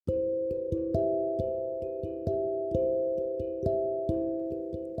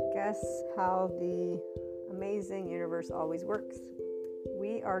how the amazing universe always works.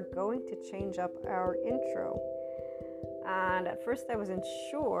 We are going to change up our intro. And at first I wasn't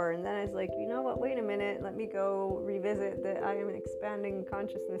sure, and then I was like, you know what, wait a minute, let me go revisit the I am an expanding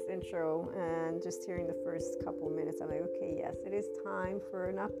consciousness intro. And just hearing the first couple minutes, I'm like, okay, yes, it is time for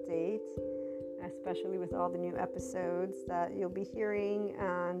an update, especially with all the new episodes that you'll be hearing,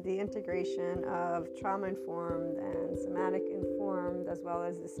 and the integration of trauma-informed and somatic-informed, as well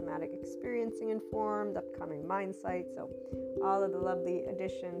as the somatic experiencing informed, upcoming mind sight. So all of the lovely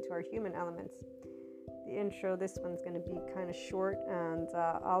addition to our human elements. The intro, this one's going to be kind of short, and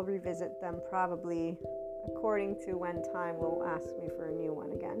I'll revisit them probably according to when time will ask me for a new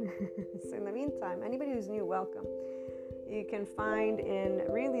one again. So in the meantime, anybody who's new, welcome. You can find in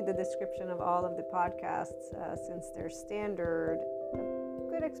really the description of all of the podcasts, since they're standard, a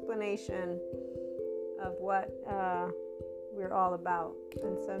good explanation of what we're all about.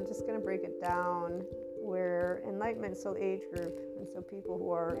 And so I'm just going to break it down. We're Enlightenment Soul Age Group, and so people who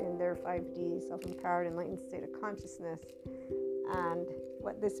are in their 5D, self-empowered, enlightened state of consciousness. And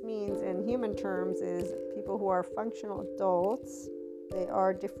what this means in human terms is people who are functional adults. They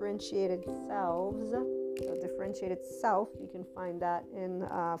are differentiated selves. So differentiated self, you can find that in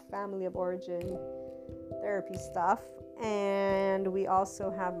family of origin therapy stuff. And we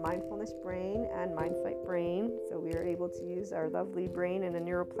also have mindfulness brain and mind fight brain. So we are able to use our lovely brain in a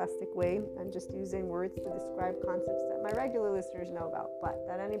neuroplastic way, and just using words to describe concepts that my regular listeners know about, but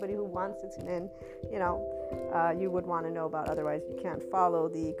that anybody who wants to tune in, you would want to know about. Otherwise, you can't follow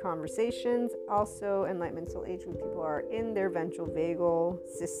the conversations. Also, Enlightenment Soul Age Group people are in their ventral vagal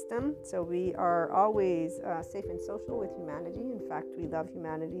system. So we are always safe and social with humanity. In fact, we love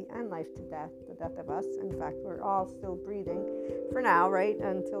humanity and life to death, the death of us. In fact, we're all still breathing for now, right?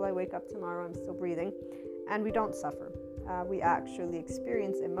 Until I wake up tomorrow, I'm still breathing. And we don't suffer. We actually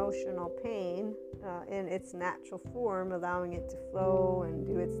experience emotional pain in its natural form, allowing it to flow and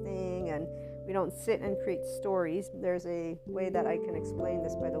do its thing. And we don't sit and create stories. There's a way that I can explain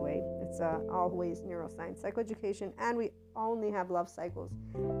this, by the way. It's always neuroscience, psychoeducation, and we only have love cycles.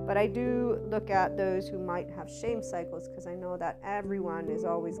 But I do look at those who might have shame cycles, because I know that everyone is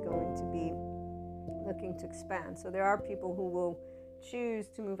always going to be looking to expand. So there are people who will choose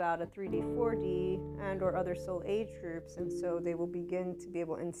to move out of 3D, 4D, and or other soul age groups, and so they will begin to be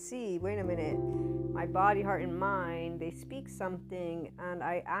able and see, wait a minute, my body, heart, and mind, they speak something, and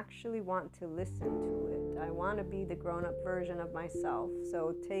I actually want to listen to it. I want to be the grown-up version of myself.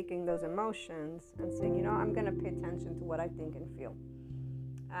 So taking those emotions and saying, I'm going to pay attention to what I think and feel.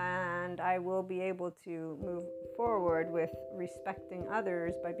 And I will be able to move forward with respecting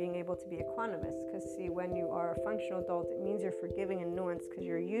others by being able to be equanimous. Because see, when you are a functional adult, it means you're forgiving and nuanced, because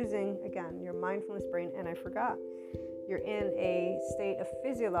you're using, again, your mindfulness brain. And I forgot, you're in a state of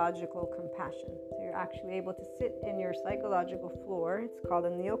physiological compassion. So you're actually able to sit in your psychological floor. It's called a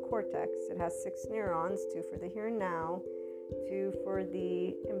neocortex. It has 6 neurons, 2 for the here and now, 2 for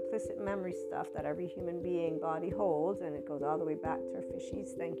the implicit memory stuff that every human being body holds, and it goes all the way back to our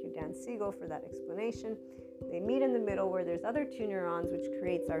fishies. Thank you, Dan Siegel, for that explanation. They meet in the middle where there's other 2 neurons, which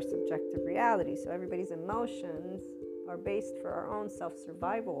creates our subjective reality. So everybody's emotions are based for our own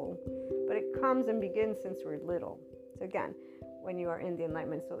self-survival, but it comes and begins since we're little. So again, when you are in the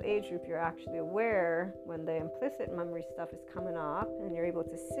Enlightenment Soul Age Group, you're actually aware when the implicit memory stuff is coming up, and you're able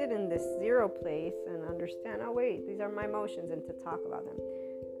to sit in this zero place and understand, oh wait, these are my emotions, and to talk about them.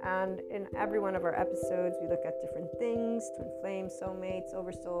 And in every one of our episodes, we look at different things: twin flames, soulmates,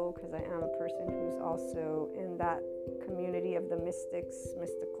 oversoul, because I am a person who's also in that community of the mystics,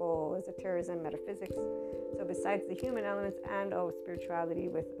 mystical, esotericism, metaphysics. So besides the human elements and spirituality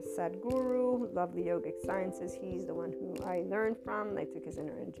with Sadhguru, lovely yogic sciences, he's the one who I learned from. I took his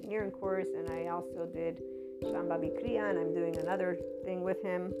inner engineering course, and I also did Shambhavi Kriya, and I'm doing another thing with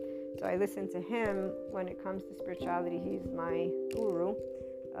him. So I listen to him when it comes to spirituality. He's my guru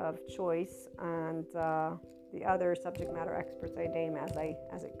of choice, and the other subject matter experts I name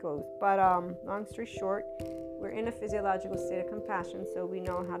as it goes. But long story short, we're in a physiological state of compassion, so we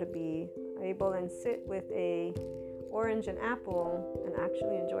know how to be able and sit with a orange and apple and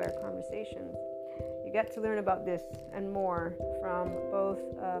actually enjoy our conversations. You get to learn about this and more from both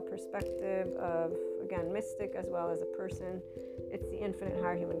a perspective of, again, mystic as well as a person. It's the infinite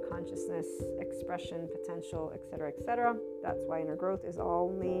higher human consciousness, expression, potential, etc., etc. That's why inner growth is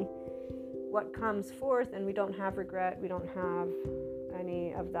only what comes forth, and we don't have regret. We don't have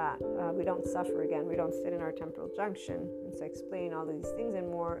any of that. We don't suffer again. We don't sit in our temporal junction. And so I explain all of these things and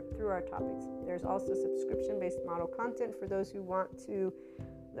more through our topics. There's also subscription-based model content for those who want to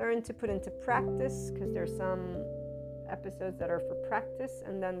learn to put into practice, because there's some episodes that are for practice,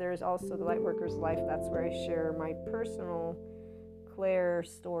 and then there's also the Lightworker's Life. That's where I share my personal Claire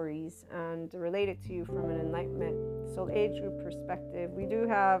stories and relate it to you from an enlightenment soul age group perspective. We do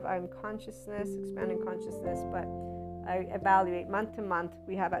have consciousness, expanding consciousness, but I evaluate month to month.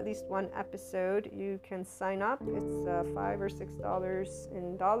 We have at least one episode. You can sign up. It's $5 or $6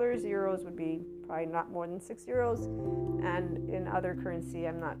 in dollars. Euros would be probably not more than €6, and in other currency,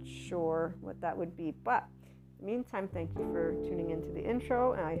 I'm not sure what that would be. But in the meantime, thank you for tuning into the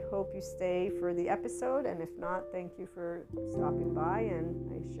intro, and I hope you stay for the episode. And if not, thank you for stopping by,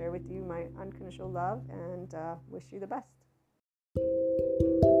 and I share with you my unconditional love and wish you the best.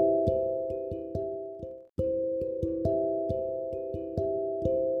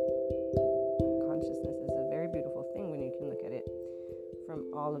 Consciousness is a very beautiful thing when you can look at it from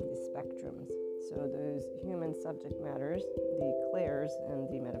all of the spectrums. So those human subject matters, the clairs, and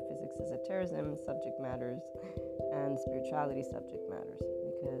the metaphysics esotericism subject matters, and spirituality subject matters.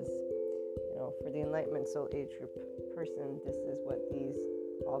 Because, for the enlightenment soul age group person, this is what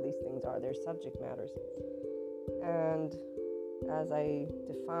all these things are. They're subject matters. And as I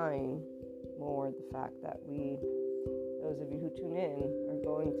define more the fact that those of you who tune in, are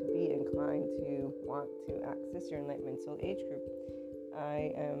going to be inclined to want to access your enlightenment soul age group,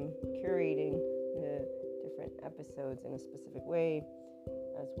 I am curating the different episodes in a specific way,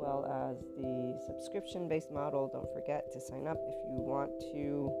 as well as the subscription-based model. Don't forget to sign up if you want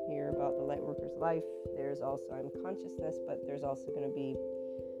to hear about the Lightworker's Life. There's also consciousness, but there's also going to be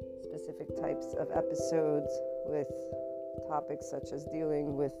specific types of episodes with topics such as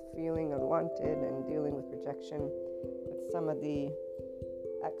dealing with feeling unwanted and dealing with rejection, with some of the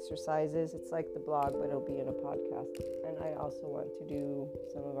exercises. It's like the blog, but it'll be in a podcast. And I also want to do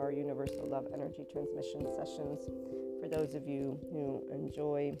some of our universal love energy transmission sessions for those of you who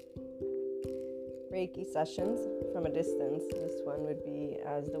enjoy Reiki sessions from a distance. This one would be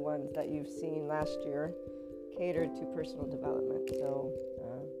as the ones that you've seen last year, catered to personal development. So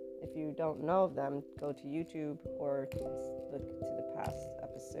if you don't know of them, go to YouTube or look to the past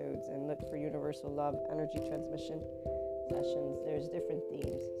episodes and look for universal love energy transmission sessions. There's different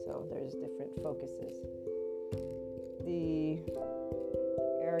themes, so there's different focuses. The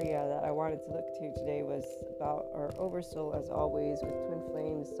area that I wanted to look to today was about our oversoul, as always, with twin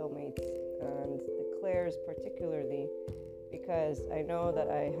flames, soulmates, and the clairs particularly, because I know that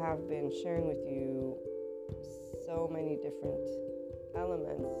I have been sharing with you so many different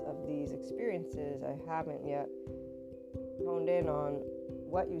elements of these experiences. I haven't yet honed in on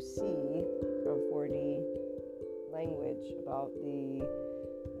what you see from 4D language about the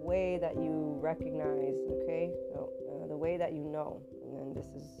way that you recognize, the way that you know. And then this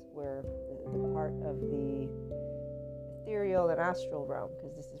is where the part of the ethereal and astral realm,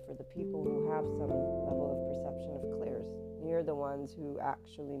 because this is for the people who have some level of perception of clairs. You're the ones who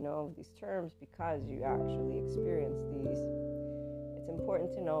actually know these terms because you actually experience these. It's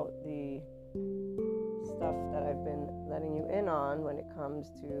important to note the stuff that I've been letting you in on when it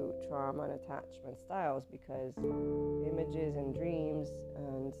comes to trauma and attachment styles, because images and dreams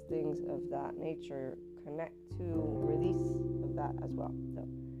and things of that nature connect to release of that as well. So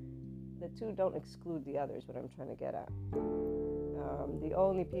the two don't exclude the others, what I'm trying to get at. The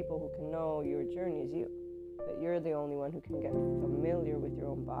only people who can know your journey is you, but you're the only one who can get familiar with your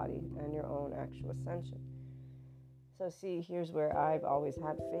own body and your own actual ascension. So see, here's where I've always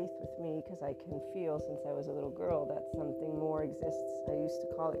had faith with me, because I can feel since I was a little girl that something more exists. I used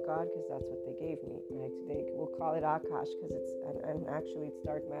to call it God because that's what they gave me. Today we'll call it Akash because and actually it's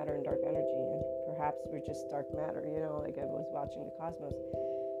dark matter and dark energy, and perhaps we're just dark matter, like I was watching the cosmos.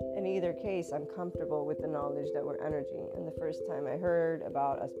 In either case, I'm comfortable with the knowledge that we're energy. And the first time I heard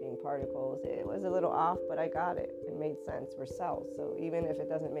about us being particles, it was a little off, but I got it. It made sense. We're cells. So even if it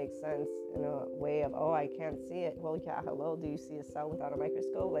doesn't make sense in a way of, I can't see it. Well, yeah, hello, do you see a cell without a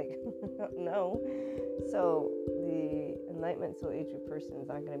microscope? No. So the enlightenment soul age group person is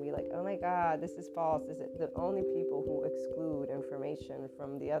not going to be like, oh my God, this is false. The only people who exclude information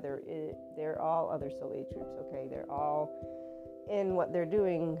from the other, they're all other soul age groups, okay? They're all in what they're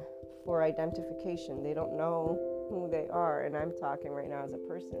doing for identification. They don't know who they are, and I'm talking right now as a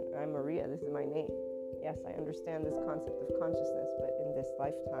person. I'm Maria. This is my name. Yes, I understand this concept of consciousness, but in this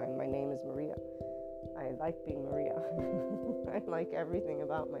lifetime, my name is Maria. I like being Maria. I like everything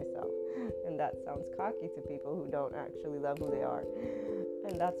about myself, and that sounds cocky to people who don't actually love who they are.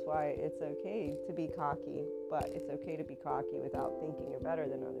 And that's why it's okay to be cocky, but it's okay to be cocky without thinking you're better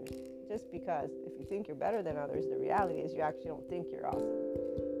than others. Just because if you think you're better than others, the reality is you actually don't think you're awesome.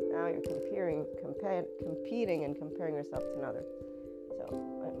 Now you're competing and comparing yourself to another. So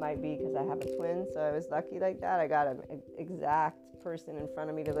might be because I have a twin, so I was lucky like that. I got an exact person in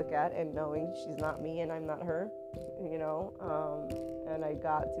front of me to look at, and knowing she's not me and I'm not her, and I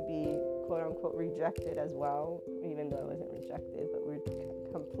got to be quote unquote rejected as well, even though I wasn't rejected, but we're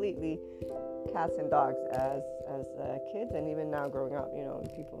completely cats and dogs as kids, and even now growing up, when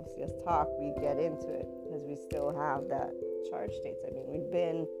people see us talk, we get into it because we still have that charge states. I mean, we've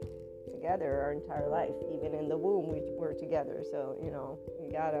been together our entire life. Even in the womb, we were together. So,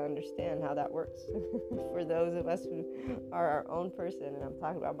 you got to understand how that works for those of us who are our own person, and I'm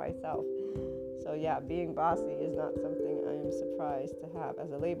talking about myself. So, yeah, being bossy is not something I am surprised to have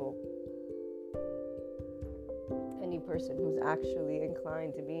as a label. Any person who's actually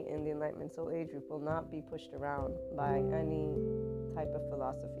inclined to be in the Enlightenment Soul Age group will not be pushed around by any type of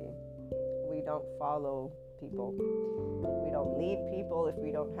philosophy. We don't follow people. We don't need people if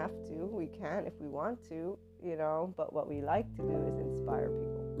we don't have to. We can if we want to, but what we like to do is inspire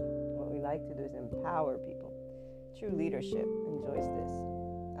people. What we like to do is empower people. True leadership enjoys this.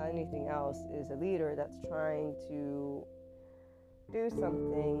 Anything else is a leader that's trying to do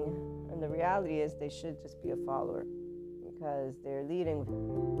something, and the reality is they should just be a follower, because they're leading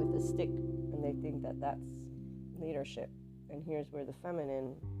with a stick and they think that that's leadership. And here's where the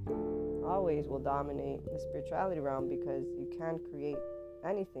feminine always will dominate the spirituality realm, because you can create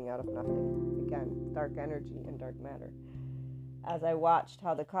anything out of nothing. Again, dark energy and dark matter. As I watched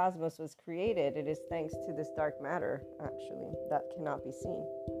how the cosmos was created, it is thanks to this dark matter, actually, that cannot be seen.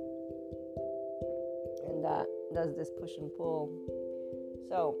 And that does this push and pull.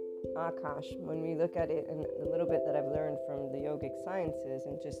 So, Akash, when we look at it, and the little bit that I've learned from the yogic sciences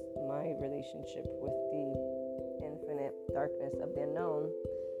and just my relationship with the infinite darkness of the unknown,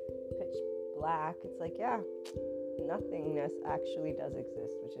 pitch black, it's like, nothingness actually does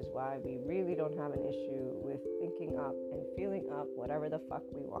exist, which is why we really don't have an issue with thinking up and feeling up whatever the fuck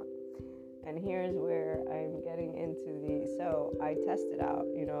we want. And here's where I'm getting into so I tested out,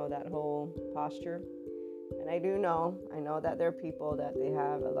 that whole posture. And I know that there are people that they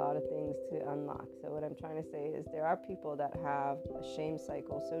have a lot of things to unlock. So what I'm trying to say is there are people that have a shame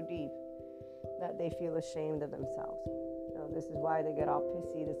cycle so deep that they feel ashamed of themselves. So this is why they get all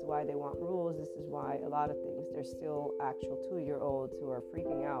pissy. This is why they want rules. This is why a lot of things, they're still actual 2-year-olds who are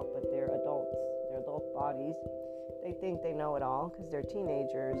freaking out, but they're adults. They're adult bodies. They think they know it all because they're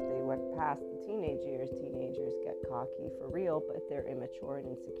teenagers. They went past the teenage years. Teenagers get cocky for real, but they're immature and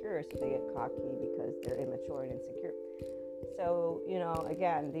insecure. So they get cocky because they're immature and insecure. So,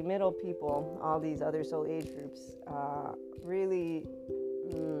 again, the middle people, all these other soul age groups, really,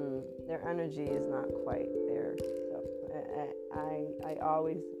 their energy is not quite there. So I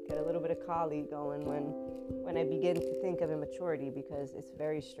always get a little bit of Kali going when I begin to think of immaturity, because it's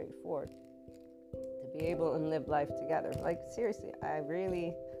very straightforward. Be able and live life together. Like, seriously, I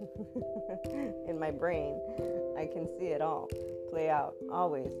really in my brain I can see it all play out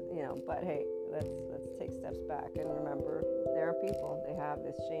always, but hey, let's take steps back and remember there are people, they have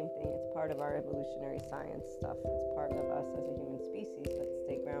this shame thing. It's part of our evolutionary science stuff. It's part of us as a human species. Let's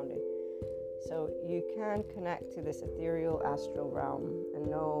stay grounded. So you can connect to this ethereal astral realm and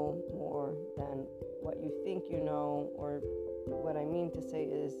know more than what you think you know, or what I mean to say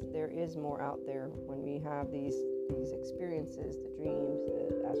is there is more out there when we have these experiences, the dreams,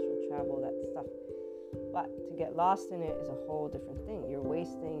 the astral travel, that stuff. But to get lost in it is a whole different thing. You're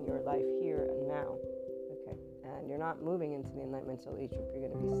wasting your life here and now, okay? And you're not moving into the Enlightenment Soul Age group. You're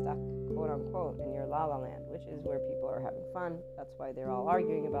going to be stuck, quote unquote, in your la la land, which is where people are having fun. That's why they're all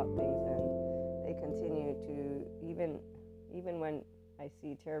arguing about things, and they continue to, even when I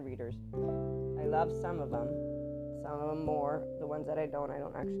see tarot readers, I love some of them more. The ones that I don't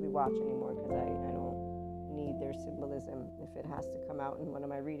actually watch anymore, because I don't need their symbolism. If it has to come out in one of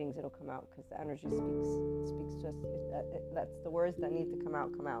my readings, it'll come out, because the energy speaks to us. That's the words that need to come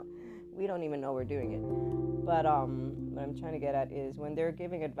out. We don't even know we're doing it. But what I'm trying to get at is when they're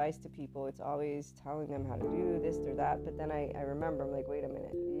giving advice to people, it's always telling them how to do this or that. But then I remember, I'm like, wait a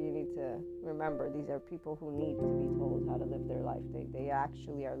minute, you need to remember these are people who need to be told how to live their life. They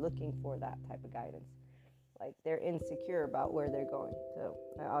actually are looking for that type of guidance. Like, they're insecure about where they're going. So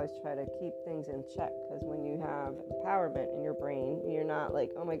I always try to keep things in check, because when you have empowerment in your brain, you're not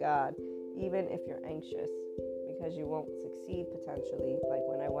like, oh my God, even if you're anxious because you won't succeed potentially, like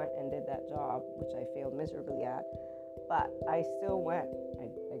when I went and did that job, which I failed miserably at, but I still went.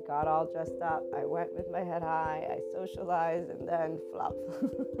 I got all dressed up. I went with my head high. I socialized, and then flop.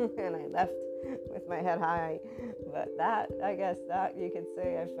 And I left with my head high. But that, I guess that you could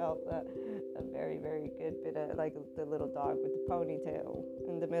say I felt a very, very good bit of, like the little dog with the ponytail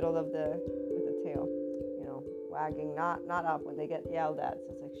in the middle of with the tail, wagging, not up when they get yelled at.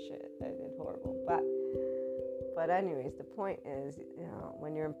 So it's like, shit, I did horrible. But anyways, the point is,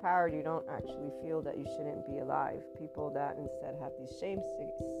 when you're empowered, you don't actually feel that you shouldn't be alive. People that instead have these shame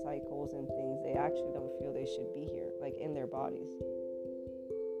cycles and things, they actually don't feel they should be here, like in their bodies.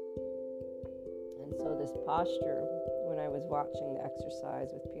 And so this posture, when I was watching the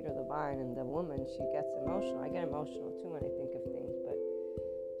exercise with Peter Levine and the woman, she gets emotional. I get emotional too when I think of things, but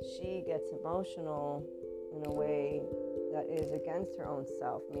she gets emotional in a way that is against her own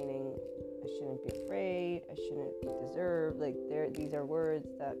self, meaning I shouldn't be afraid, I shouldn't deserve, like these are words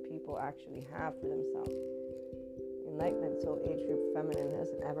that people actually have for themselves. Enlightenment Soul Age Group Feminine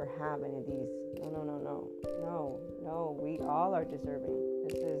doesn't ever have any of these. No, we all are deserving.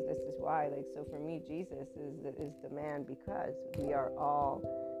 This is why, like, so for me, Jesus is the man, because we are all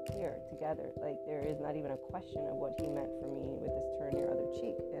here together. Like, there is not even a question of what he meant for me with this turn your other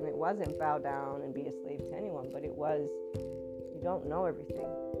cheek. And it wasn't bow down and be a slave to anyone, but it was, you don't know everything.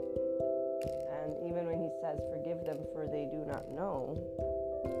 And even when he says, forgive them for they do not know,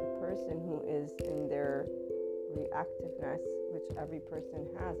 the person who is in their reactiveness, which every person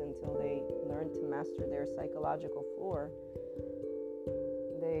has until they learn to master their psychological floor,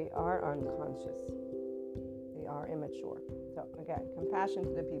 they are unconscious. They are immature. So again, compassion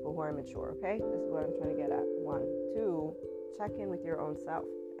to the people who are immature, okay? This is what I'm trying to get at. 1, 2, check in with your own self.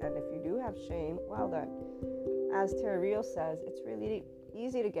 And if you do have shame, well done. As Terry Real says, it's really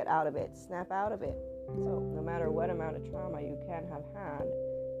easy to get out of it, snap out of it. So no matter what amount of trauma you can have had,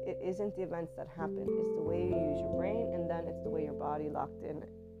 it isn't the events that happen. It's the way you use your brain, and then it's the way your body locked in.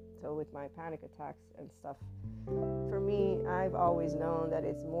 So with my panic attacks and stuff, for me, I've always known that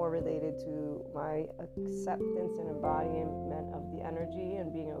it's more related to my acceptance and embodiment of the energy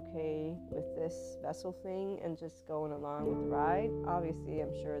and being okay with this vessel thing and just going along with the ride. Obviously,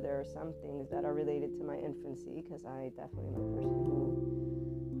 I'm sure there are some things that are related to my infancy, because I definitely am a person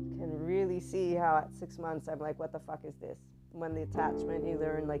who can really see how at 6 months I'm like, what the fuck is this? When the attachment, you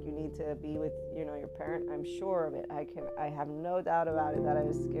learn like you need to be with, your parent. I'm sure of it. I have no doubt about it that I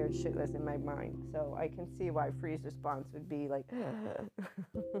was scared shitless in my mind. So I can see why Free's response would be like,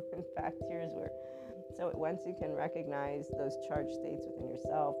 in fact, tears were. So once you can recognize those charged states within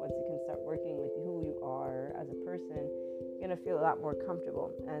yourself, once you can start working with who you are as a person, you're going to feel a lot more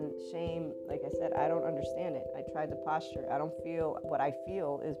comfortable. And shame, like I said, I don't understand it. I tried the posture. I don't feel, what I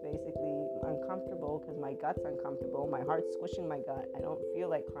feel is basically uncomfortable because my gut's uncomfortable. My heart's squishing my gut. I don't feel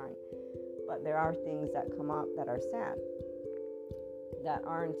like crying. But there are things that come up that are sad, that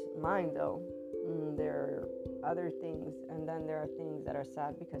aren't mine though. There are other things, and then there are things that are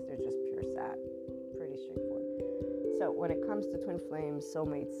sad because they're just pure sad. Pretty straightforward. So when it comes to twin flames,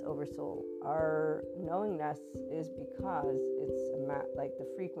 soulmates, oversoul, our knowingness is because it's like the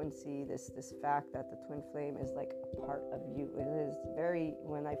frequency, this fact that the twin flame is like a part of you. It is very,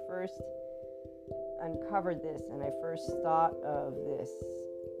 when I first uncovered this and I first thought of this,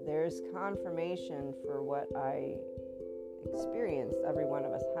 there's confirmation for what I experienced. Every one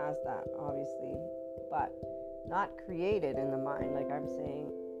of us has that, obviously, but not created in the mind, like I'm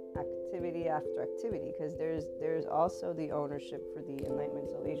saying, activity after activity, because there's also the ownership for the Enlightenment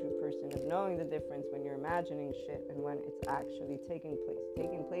Soul Age Group person of knowing the difference when you're imagining shit and when it's actually taking place.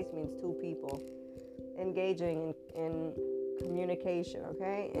 Taking place means two people engaging in communication,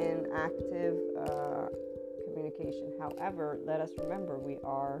 okay, in active communication. However, let us remember, we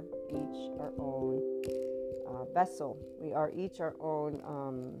are each our own vessel. We are each our own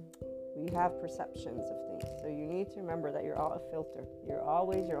we have perceptions of things. So you need to remember that you're all a filter. You're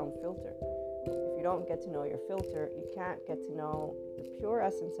always your own filter. If you don't get to know your filter, you can't get to know the pure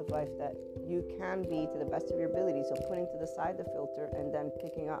essence of life that you can be to the best of your ability. So putting to the side the filter and then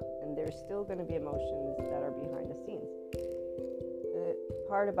picking up. And there's still going to be emotions that are behind the scenes. The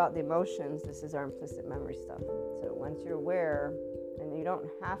part about the emotions, this is our implicit memory stuff. So once you're aware, and you don't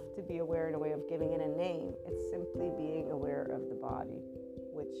have to be aware in a way of giving it a name, it's simply being aware of the body,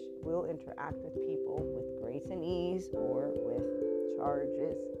 which will interact with people with grace and ease or with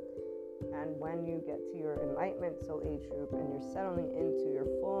charges. And when you get to your Enlightenment Soul Age Group and you're settling into your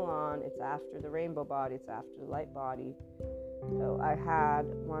full-on, it's after the rainbow body, it's after the light body. So I had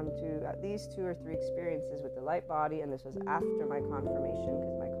at least 2 or 3 experiences with the light body, and this was after my confirmation,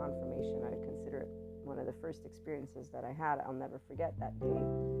 because my confirmation, I consider it one of the first experiences that I had. I'll never forget that day.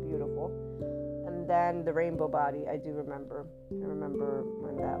 Beautiful. And then the rainbow body, I do remember. I remember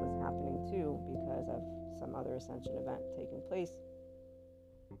when that was happening too, because of some other ascension event taking place.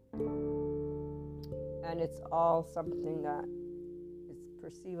 And it's all something that is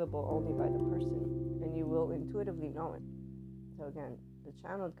perceivable only by the person, and you will intuitively know it. So again, the the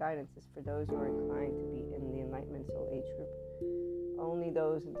channeled guidance is for those who are inclined to be in the Enlightenment Soul Age group. Only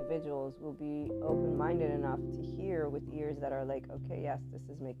those individuals will be open-minded enough to hear with ears that are like, okay, yes, this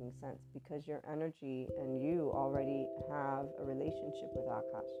is making sense, because your energy and you already have a relationship with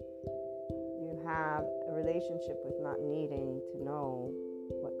Akash. You have a relationship with not needing to know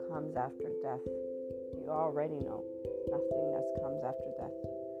what comes after death. You already know. Nothingness comes after death.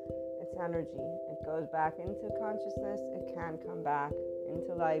 It's energy. It goes back into consciousness. It can come back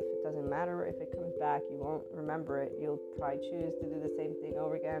into life. It doesn't matter if it comes back. You won't remember it. You'll probably choose to do the same thing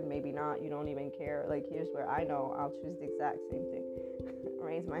over again. Maybe not. You don't even care. Like, here's where I know I'll choose the exact same thing.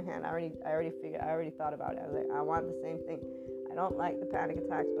 Raise my hand. I already thought about it. I was like, I want the same thing. I don't like the panic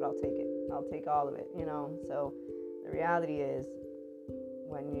attacks, but I'll take it. I'll take all of it, So the reality is,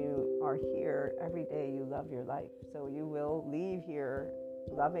 when you are here every day, you love your life. So you will leave here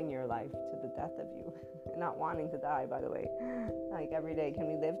loving your life to the death of you. Not wanting to die, by the way. Like, every day, can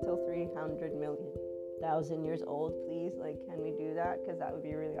we live till 300,000 years old, please? Like, can we do that? Because that would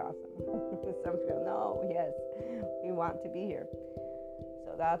be really awesome. Some people, no, yes, we want to be here.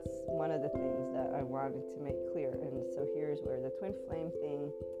 So that's one of the things that I wanted to make clear. And so here's where the twin flame thing,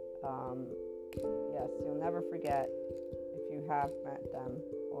 yes, you'll never forget, if you have met them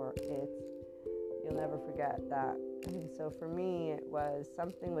or it, you'll never forget that. And so for me, it was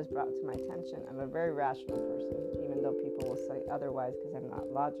something was brought to my attention. I'm a very rational person, even though people will say otherwise, because I'm not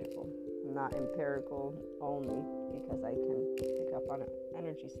logical. I'm not empirical only, because I can pick up on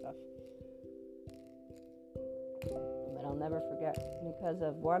energy stuff. But I'll never forget, because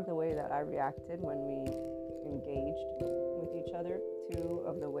of one, the way that I reacted when we engaged with each other, two,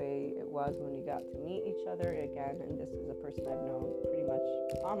 of the way it was when we got to meet each other again. And this is a person I've known pretty much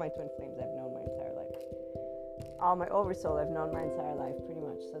all my twin flames. I've known my entire life. All my oversoul I've known my entire life, pretty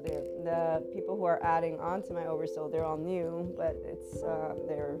much. So the people who are adding on to my oversoul, they're all new, but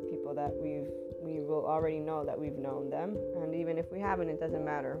they're people that we will already know that we've known them. And even if we haven't, it doesn't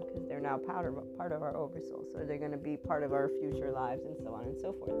matter, because they're now part of our oversoul. So they're going to be part of our future lives, and so on and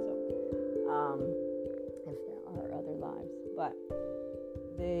so forth. So if there are other lives, but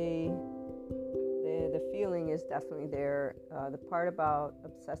the feeling is definitely there. The part about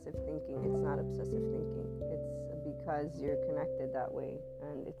obsessive thinking, it's not obsessive thinking. It's because you're connected that way,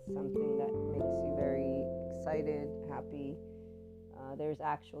 and it's something that makes you very excited, happy. There's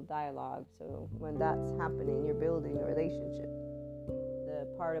actual dialogue. So when that's happening, you're building a relationship. The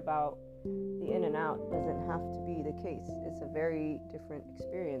part about the in and out doesn't have to be the case. It's a very different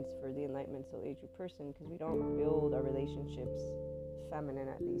experience for the Enlightenment Soul Age person, because we don't build our relationships, feminine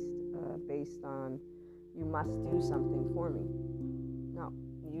at least, based on you must do something for me. No,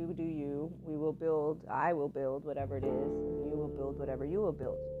 you do you. I will build whatever it is, and you will build whatever you will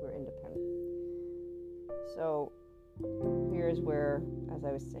build. We're independent. So here's where, as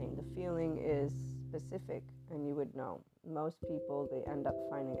I was saying, the feeling is specific, and you would know. Most people, they end up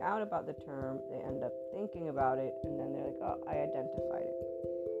finding out about the term, they end up thinking about it, and then they're like, oh, I identified it.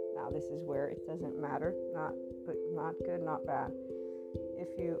 Now this is where it doesn't matter, not good, not bad.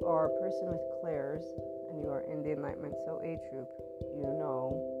 If you are a person with clairs and you are in the Enlightenment Soul Age group, you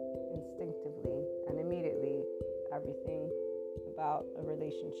know instinctively and immediately everything about a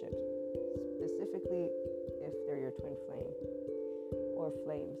relationship, specifically if they're your twin flame or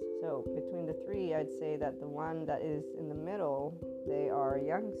flames. So between the three, I'd say that the one that is in the middle, they are a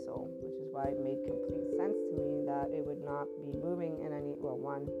young soul, which is why it made complete sense to me that it would not be moving in any,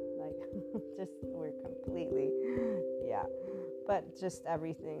 just we're completely, but just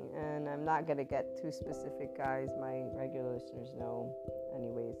everything. And I'm not going to get too specific, guys. My regular listeners know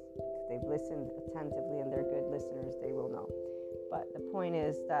anyways. If they've listened attentively and they're good listeners, they will know. But the point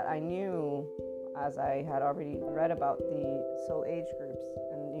is that I knew, as I had already read about the soul age groups,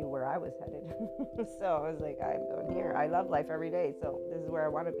 and knew where I was headed. So I was like, I'm going here. I love life every day, so this is where I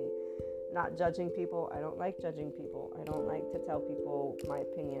want to be. Not judging people. I don't like judging people. I don't like to tell people my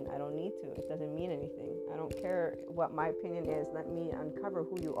opinion. I don't need to. It doesn't mean anything. I don't care what my opinion is. Let me uncover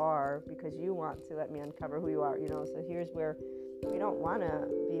who you are, because you want to let me uncover who you are, So here's where we don't want to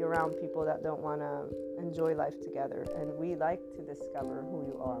be around people that don't want to enjoy life together. And we like to discover who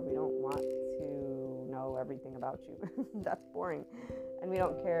you are. We don't want to know everything about you. That's boring. And we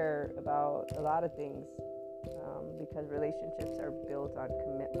don't care about a lot of things, because relationships are built on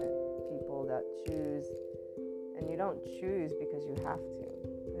commitment. People that choose, and you don't choose because you have to.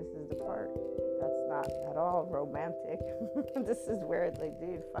 This is the part that's not at all romantic. This is where it's like,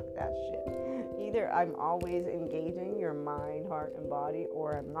 dude, fuck that shit. Either I'm always engaging your mind, heart, and body,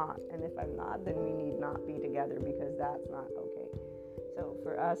 or I'm not. And if I'm not, then we need not be together, because that's not okay. So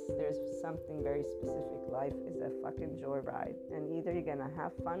for us, there's something very specific. Life is a fucking joyride, and either you're gonna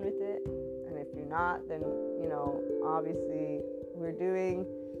have fun with it, and if you're not, then obviously we're doing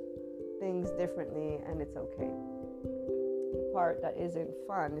things differently, and it's okay. The part that isn't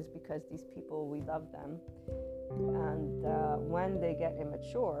fun is because these people, we love them, and when they get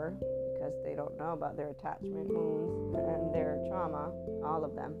immature, because they don't know about their attachment wounds and their trauma, all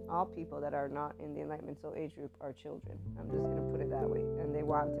of them, all people that are not in the Enlightenment Soul Age group are children. I'm just going to put it that way. And they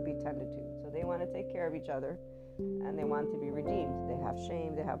want to be tended to. So they want to take care of each other, and they want to be redeemed. They have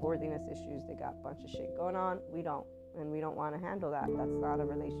shame, they have worthiness issues, they got a bunch of shit going on. We don't. And we don't want to handle that. That's not a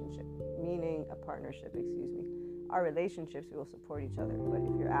relationship, meaning a partnership, excuse me. Our relationships, we will support each other. But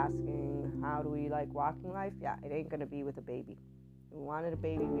if you're asking, how do we like walking life? Yeah, it ain't going to be with a baby. If we wanted a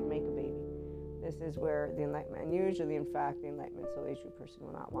baby, we'd make a baby. This is where the Enlightenment, and usually, in fact, the Enlightenment Soul Age group person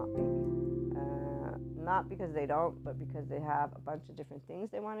will not want babies. Not because they don't, but because they have a bunch of different things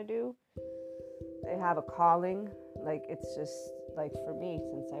they want to do. They have a calling. Like, it's just, like for me,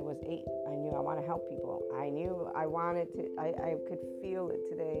 since I was 8, I knew I want to help people. I knew I wanted to, I could feel it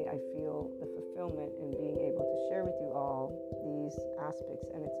today. I feel the fulfillment in being able to share with you all these aspects,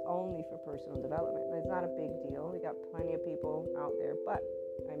 and it's only for personal development. It's not a big deal. We got plenty of people out there, but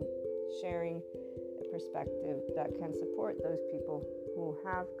I'm sharing a perspective that can support those people who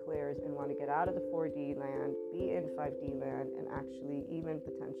have clairs and want to get out of the 4D land, be in 5D land, and actually even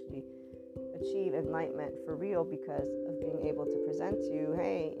potentially achieve enlightenment for real because of being able to present to you,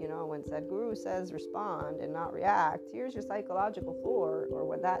 hey, when Sadhguru says respond and not react, here's your psychological floor. Or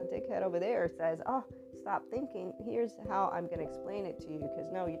when that dickhead over there says, oh, stop thinking, here's how I'm going to explain it to you, because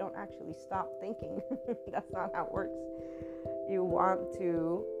no, you don't actually stop thinking. That's not how it works. You want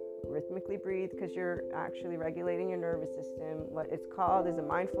to rhythmically breathe because you're actually regulating your nervous system. What it's called is a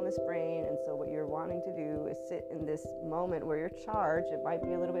mindfulness brain. And so what you're wanting to do is sit in this moment where you're charged. It might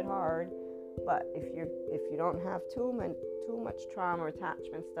be a little bit hard, but if you don't have too much trauma or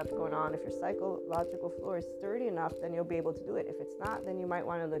attachment stuff going on, if your psychological floor is sturdy enough, then you'll be able to do it. If it's not, then you might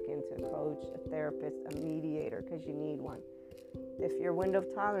want to look into a coach, a therapist, a mediator, because you need one. If your window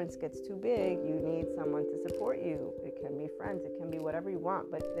of tolerance gets too big, you need someone to support you. It can be friends, it can be whatever you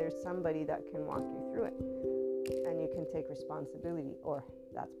want, but there's somebody that can walk you through it, and you can take responsibility, or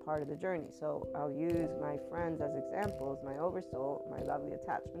that's part of the journey. So I'll use my friends as examples. My oversoul, my lovely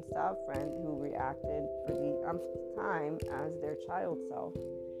attachment style friend who reacted for the umpth time as their child self.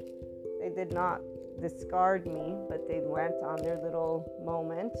 They did not discard me, but they went on their little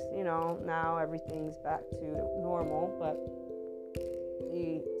moment. Now everything's back to normal, but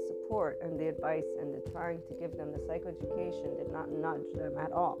the support and the advice and the trying to give them the psychoeducation did not nudge them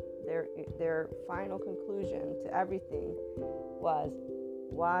at all. Their final conclusion to everything was,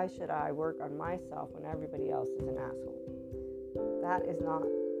 why should I work on myself when everybody else is an asshole? That is not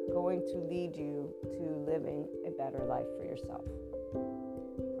going to lead you to living a better life for yourself.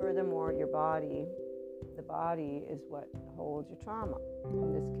 Furthermore, the body is what holds your trauma.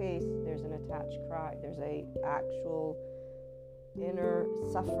 In this case, there's an attached cry. There's a actual inner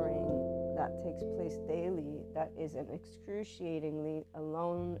suffering that takes place daily that is an excruciatingly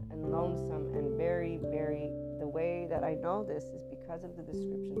alone and lonesome and very, very, the way that I know this is because of the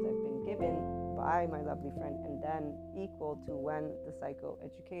descriptions I've been given by my lovely friend, and then equal to when the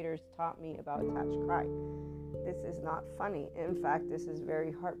psychoeducators taught me about attached cry. This is not funny. In fact, this is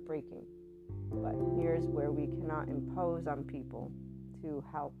very heartbreaking. But here's where we cannot impose on people to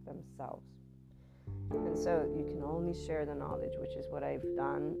help themselves. And so you can only share the knowledge, which is what I've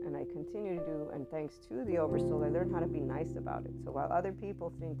done and I continue to do. And thanks to the Oversoul, I learned how to be nice about it. So while other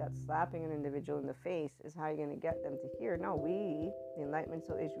people think that slapping an individual in the face is how you're going to get them to hear, no, we, the Enlightenment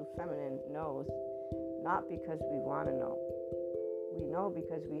Soul Age Group Feminine, knows, not because we want to know. We know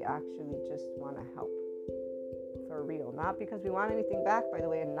because we actually just want to help. For real. Not because we want anything back, by the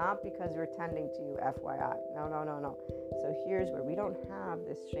way, and not because we're tending to you, FYI. No. So here's where we don't have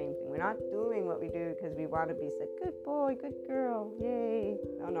this shame thing. We're not doing what we do because we want to be said, good boy, good girl, yay.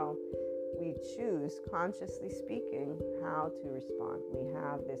 No. We choose, consciously speaking, how to respond. We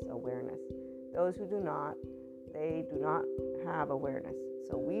have this awareness. Those who do not, they do not have awareness.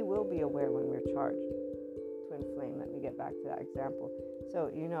 So we will be aware when we're charged. Twin flame, let me get back to that example. So,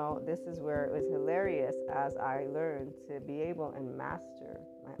 this is where it was hilarious as I learned to be able and master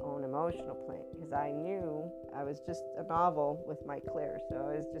my own emotional plane, because I knew I was just a novel with my clair. So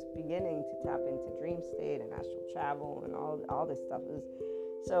I was just beginning to tap into dream state and astral travel and all this stuff.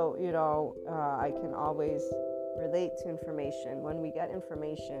 So, I can always relate to information. When we get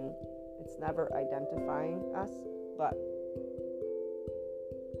information, it's never identifying us, but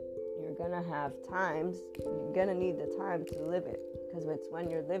you're going to have times, you're going to need the time to live it. because it's when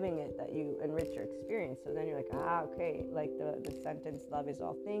you're living it that you enrich your experience. So then you're like, okay, like the sentence, love is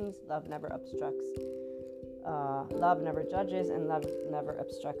all things, love never obstructs, love never judges, and love never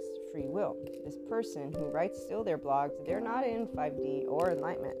obstructs free will. This person who writes still their blogs, they're not in 5D or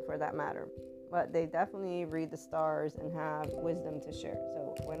enlightenment for that matter, but they definitely read the stars and have wisdom to share.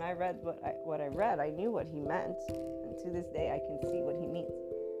 So when I read what I read, I knew what he meant, and to this day I can see what he means.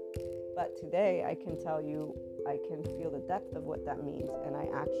 But today I can tell you, I can feel the depth of what that means, and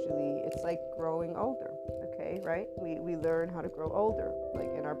it's like growing older, okay, right? We learn how to grow older,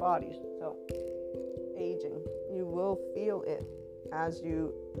 like in our bodies. So aging, you will feel it as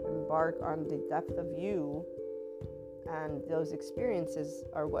you embark on the depth of you, and those experiences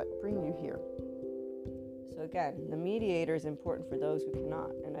are what bring you here. So again, the mediator is important for those who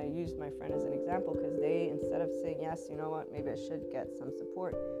cannot, and I used my friend as an example because they, instead of saying, yes, you know what, maybe I should get some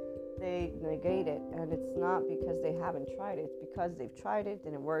support, they negate it. And it's not because they haven't tried it, it's because they've tried it,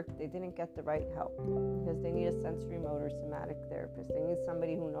 didn't work, they didn't get the right help, because they need a sensory motor somatic therapist. They need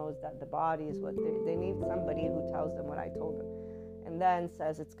somebody who knows that the body is what they need, somebody who tells them what I told them, and then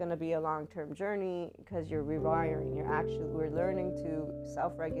says it's going to be a long-term journey because you're rewiring. We're learning to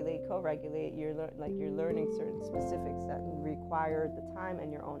self-regulate, co-regulate. You're learning certain specifics that require the time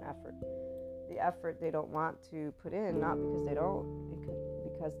and your own effort. The effort they don't want to put in, not because they don't,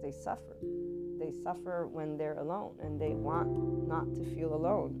 because they suffer. They suffer when they're alone, and they want not to feel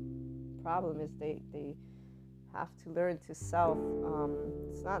alone. Problem is they have to learn to self.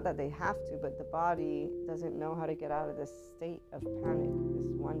 It's not that they have to, but the body doesn't know how to get out of this state of panic,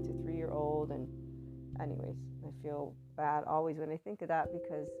 this 1 to 3 year old. And anyways, I feel bad always when I think of that,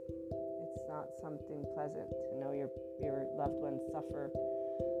 because it's not something pleasant to know your loved ones suffer.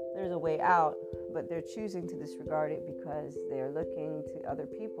 There's a way out, but they're choosing to disregard it because they're looking to other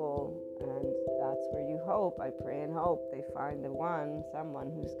people, and that's where you hope, I pray and hope they find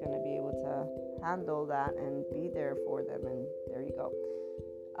someone who's going to be able to handle that and be there for them, and there you go.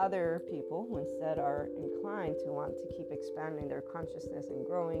 Other people who instead are inclined to want to keep expanding their consciousness and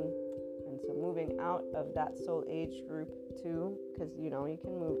growing, and so moving out of that soul age group too, because you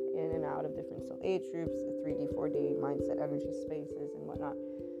can move in and out of different soul age groups, the 3D, 4D, mindset, energy spaces and whatnot.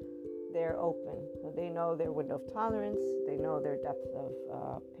 They're open, so they know their window of tolerance, they know their depth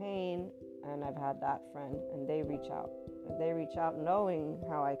of pain, and I've had that friend, and they reach out. They reach out knowing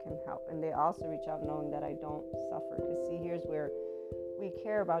how I can help, and they also reach out knowing that I don't suffer, because see, here's where we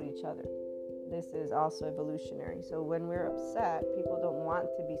care about each other. This is also evolutionary. So when we're upset, people don't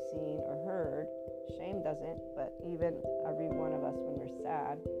want to be seen or heard. Shame doesn't, but even every one of us when we're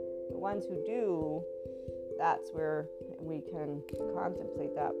sad, the ones who do, that's where we can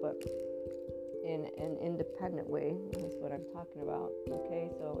contemplate that, but in an independent way. That's what I'm talking about.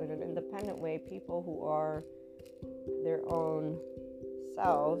 Okay, so in an independent way, people who are their own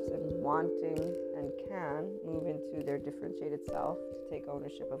selves and wanting and can move into their differentiated self to take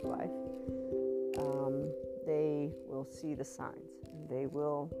ownership of life, they will see the signs, and they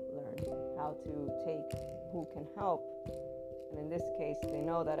will learn how to take who can help. And in this case, they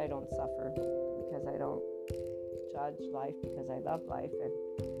know that I don't suffer because I don't judge life, because I love life. And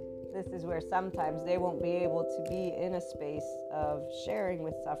this is where sometimes they won't be able to be in a space of sharing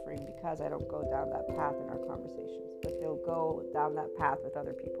with suffering because I don't go down that path in our conversations, but they'll go down that path with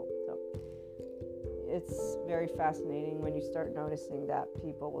other people. So it's very fascinating when you start noticing that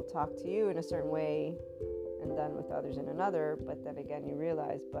people will talk to you in a certain way and then with others in another, but then again you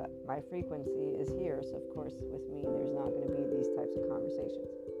realize, but my frequency is here, so of course with me there's not going to be these types of conversations.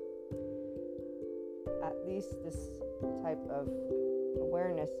 At least this type of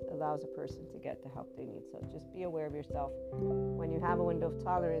awareness allows a person to get the help they need. So just be aware of yourself. When you have a window of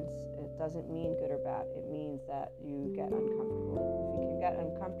tolerance, it doesn't mean good or bad. It means that you get uncomfortable. If you can get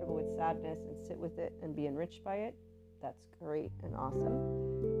uncomfortable with sadness and sit with it and be enriched by it, that's great and awesome.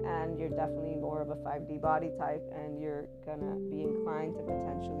 And you're definitely more of a 5D body type, and you're gonna be inclined to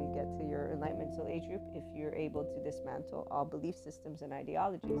potentially get to your enlightenment soul age group if you're able to dismantle all belief systems and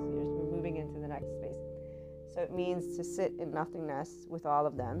ideologies. We're moving into the next space. So it means to sit in nothingness with all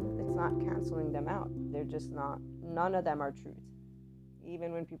of them. It's not canceling them out. They're just not, none of them are truth.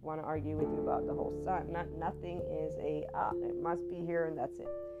 Even when people want to argue with you about the whole sun, nothing is it must be here and that's it.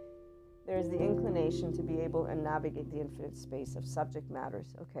 There's the inclination to be able to navigate the infinite space of subject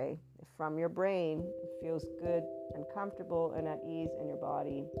matters, okay? If from your brain, it feels good and comfortable and at ease in your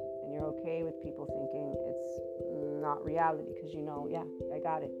body, and you're okay with people thinking it's not reality because yeah, I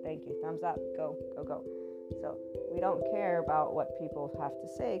got it, thank you, thumbs up, go, go, go. So we don't care about what people have to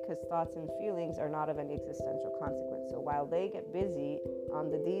say because thoughts and feelings are not of any existential consequence. So while they get busy on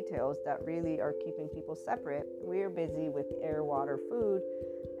the details that really are keeping people separate, we are busy with air, water, food,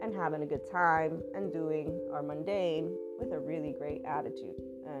 and having a good time and doing our mundane with a really great attitude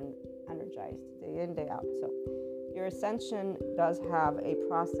and energized day in, day out. So your ascension does have a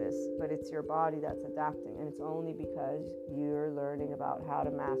process, but it's your body that's adapting, and it's only because you're learning about how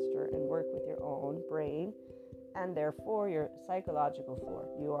to master and work with your own brain and therefore your psychological floor.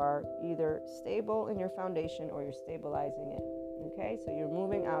 You are either stable in your foundation or you're stabilizing it. Okay, so you're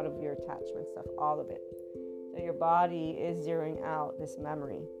moving out of your attachment stuff, all of it. So your body is zeroing out this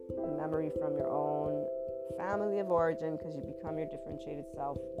memory, the memory from your own family of origin, because you become your differentiated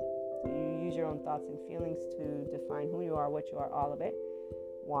self. So you use your own thoughts and feelings to define who you are, what you are, all of it.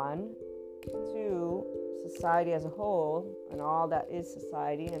 1, 2, society as a whole, and all that is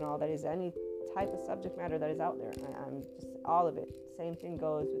society, and all that is any type of subject matter that is out there. I'm just all of it. Same thing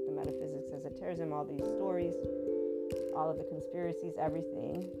goes with the metaphysics, esotericism, all these stories, all of the conspiracies,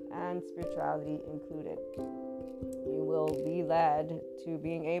 everything, and spirituality included. You will be led to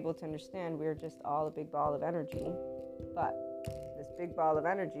being able to understand we're just all a big ball of energy, but this big ball of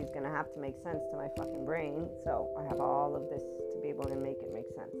energy is going to have to make sense to my fucking brain, so I have all of this to be able to make it make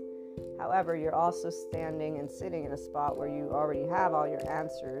sense. However, you're also standing and sitting in a spot where you already have all your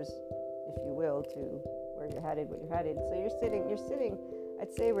answers, if you will, to where you're headed, what you're headed. So you're sitting,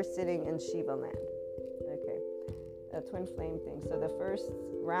 I'd say we're sitting in Shiva land. Okay, a twin flame thing. So the first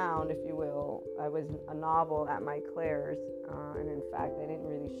round, if you will, I was a novel at my Claire's, and in fact, I didn't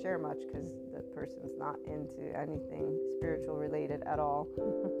really share much because the person's not into anything spiritual related at all.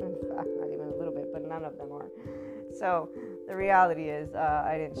 In fact, not even a little bit, but none of them are. So the reality is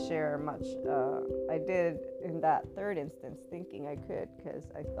I didn't share much. I did in that third instance thinking I could because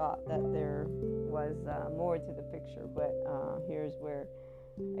I thought that there was more to the picture, but here's where,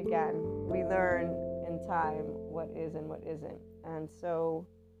 again, we learn in time what is and what isn't. And so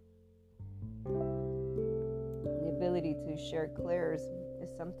the ability to share Claire's is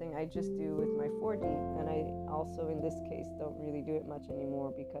something I just do with my 4D, and I also in this case don't really do it much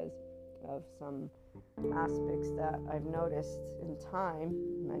anymore because of some aspects that I've noticed in time,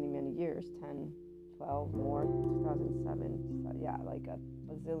 many years, 10, 12 more, 2007, yeah, like a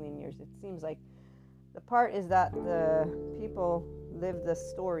bazillion years. It seems like the part is that the people live the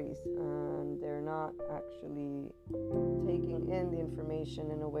stories and they're not actually taking in the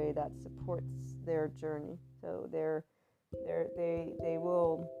information in a way that supports their journey. So they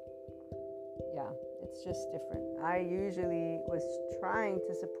will, yeah, it's just different. I usually was trying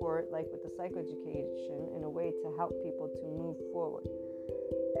to support, like with the psychoeducation, in a way to help people to move forward.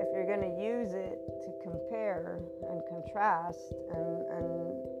 If you're going to use it to compare and contrast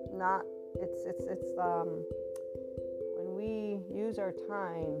and not, it's when we use our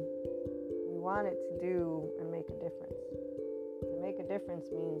time, we want it to do and make a difference. To make a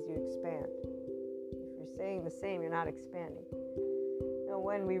difference means you expand. If you're saying the same, you're not expanding.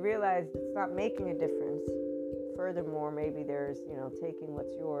 When we realize it's not making a difference, furthermore, maybe there's, taking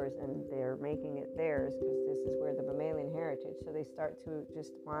what's yours and they're making it theirs because this is where the mammalian heritage, so they start to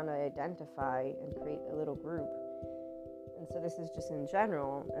just want to identify and create a little group. And so this is just in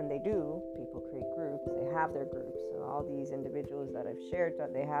general, and people create groups, they have their groups. So all these individuals that I've shared,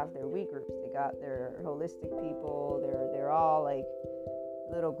 they have their we groups, they got their holistic people, they're all like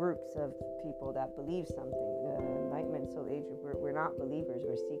little groups of people that believe something. Enlightenment Soul Age group, we're not believers,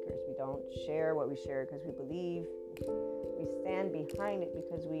 we're seekers. We don't share what we share because we believe. We stand behind it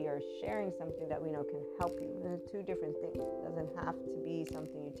because we are sharing something that we know can help you. And they're two different things. It doesn't have to be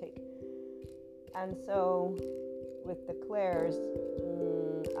something you take. And so with the Claire's,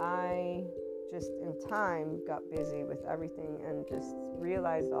 I just in time got busy with everything and just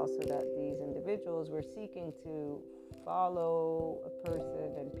realized also that these individuals were seeking to follow a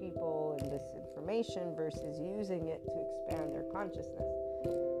person and people and this information versus using it to expand their consciousness.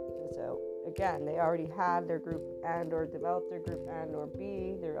 And so again, they already had their group and or developed their group and or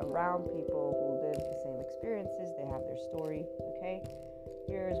they're around people who live the same experiences, they have their story. Okay,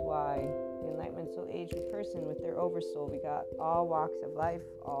 here's why the Enlightenment Soul Age person with their oversoul, we got all walks of life,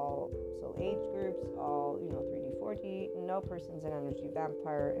 all soul age groups, all 3D, 4D, no person's an energy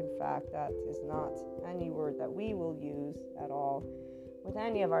vampire. In fact, that is not any word that we will use at all with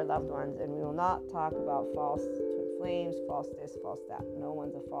any of our loved ones, and we will not talk about false twin flames, false this, false that. No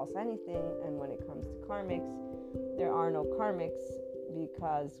one's a false anything. And when it comes to karmics, there are no karmics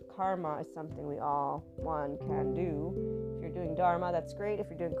because karma is something we all, one, can do. If you're doing dharma, that's great. If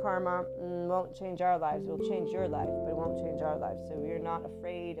you're doing karma, won't change our lives. It will change your life, but it won't change our lives. So we're not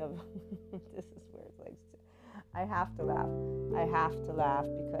afraid of this is where it's like I have to laugh. I have to laugh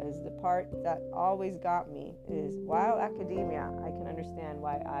because the part that always got me is while academia, I can understand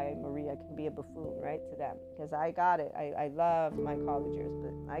why I, Maria, can be a buffoon, right, to them. Because I got it. I loved my college years.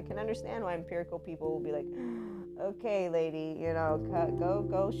 But I can understand why empirical people will be like, okay, lady,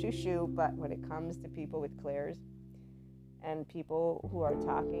 go, shoo. But when it comes to people with clairs and people who are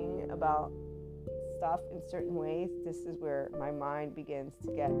talking about stuff in certain ways, this is where my mind begins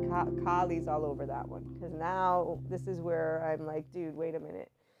to get collies all over that one, because now this is where I'm like, dude, wait a minute,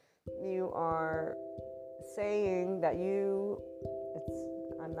 you are saying that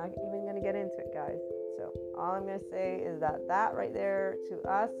I'm not even gonna get into it, guys. So all I'm gonna say is that right there to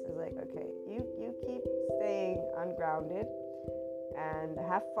us is like, okay, you keep staying ungrounded and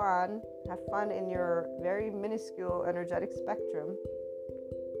have fun in your very minuscule energetic spectrum,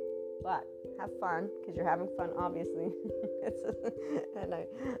 but have fun, because you're having fun, obviously. And I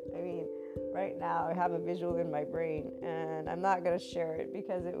mean, right now I have a visual in my brain, and I'm not going to share it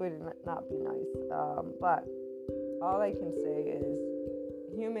because it would not be nice. But all I can say is,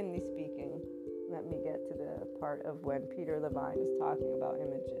 humanly speaking, let me get to the part of when Peter Levine is talking about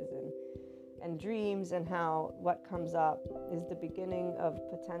images and dreams, and how what comes up is the beginning of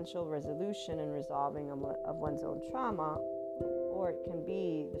potential resolution and resolving of one's own trauma, or it can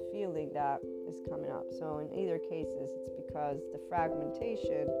be the feeling that is coming up. So in either cases, it's because the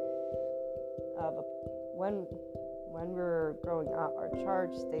fragmentation of when we're growing up, our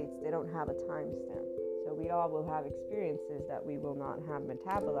charge states, they don't have a timestamp. So we all will have experiences that we will not have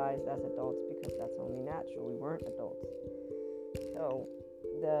metabolized as adults, because that's only natural. We weren't adults. So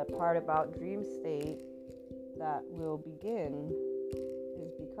the part about dream state that will begin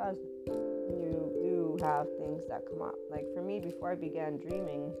is because you do have things that come up. Like for me, before I began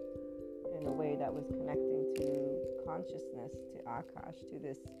dreaming in a way that was connecting to consciousness, to Akash, to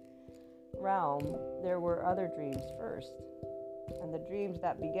this realm, there were other dreams first. And the dreams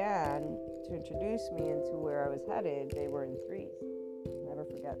that began to introduce me into where I was headed, they were in threes. Never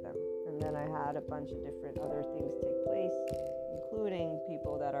forget them. And then I had a bunch of different other things take place, including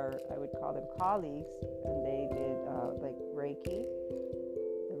people that are, I would call them colleagues, and they did like Reiki,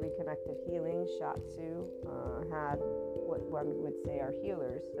 the reconnective healing, Shiatsu, had what one would say are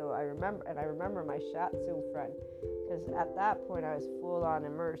healers. So I remember my Shiatsu friend, because at that point I was full on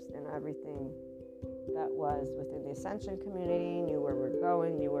immersed in everything that was within the Ascension community, knew where we're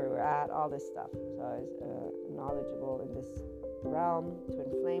going, knew where we're at, all this stuff. So I was knowledgeable in this realm. Twin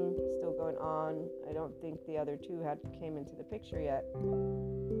Flame still going on. I don't think the other two came into the picture yet.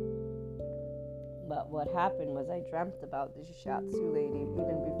 But what happened was I dreamt about the Shiatsu lady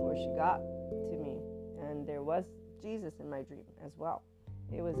even before she got to me. And there was Jesus in my dream as well.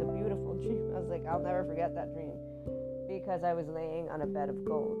 It was a beautiful dream. I was like, I'll never forget that dream, because I was laying on a bed of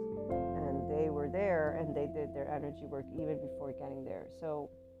gold. And they were there, and they did their energy work even before getting there. So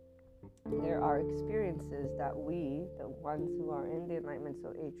there are experiences that we, the ones who are in the Enlightenment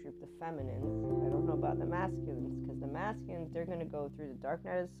Soul Age group, the feminines, I don't know about the masculines, because the masculines, they're going to go through the dark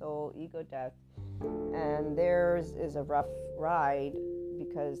night of the soul, ego death, and theirs is a rough ride,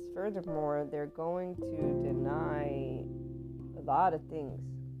 because furthermore, they're going to deny a lot of things,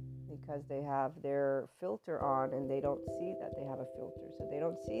 because they have their filter on and they don't see that they have a filter. So they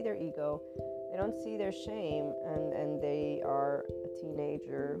don't see their ego, they don't see their shame, and they are a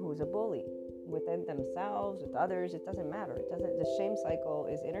teenager who's a bully within themselves, with others. It doesn't matter. The shame cycle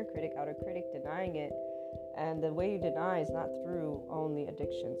is inner critic, outer critic, denying it. And the way you deny is not through only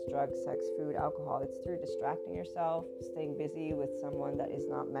addictions, drugs, sex, food, alcohol. It's through distracting yourself, staying busy with someone that is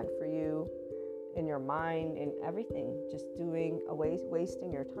not meant for you, in your mind, in everything, just wasting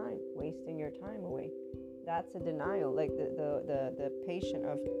your time away. That's a denial. Like the patient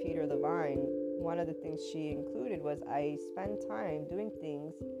of Peter Levine, one of the things she included was, I spend time doing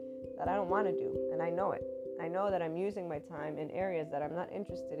things that I don't want to do, and I know it. I know that I'm using my time in areas that I'm not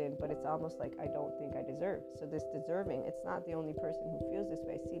interested in, but it's almost like I don't think I deserve. So this deserving, it's not the only person who feels this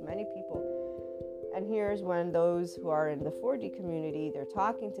way. I see many people. And here's when those who are in the 4D community, they're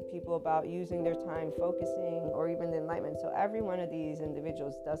talking to people about using their time, focusing, or even the enlightenment. So every one of these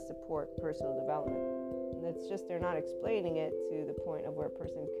individuals does support personal development. And it's just they're not explaining it to the point of where a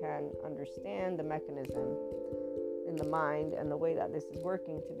person can understand the mechanism in the mind and the way that this is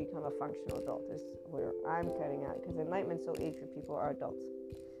working to become a functional adult, is where I'm cutting at. Because enlightenment soul age group people are adults.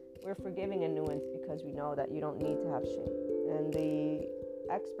 We're forgiving and nuanced because we know that you don't need to have shame. And the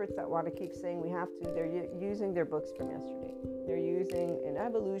experts that want to keep saying we have to, they're using their books from yesterday. They're using an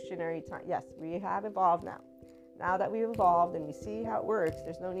evolutionary time. Yes, we have evolved now. Now that we've evolved and we see how it works,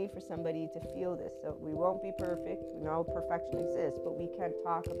 there's no need for somebody to feel this. So we won't be perfect. We know perfection exists, but we can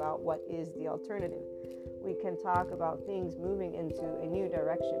talk about what is the alternative. We can talk about things moving into a new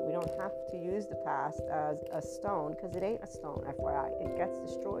direction. We don't have to use the past as a stone, because it ain't a stone, FYI. It gets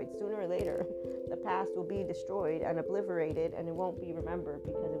destroyed. Sooner or later, the past will be destroyed and obliterated, and it won't be remembered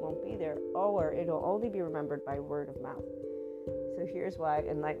because it won't be there, or it'll only be remembered by word of mouth. So here's why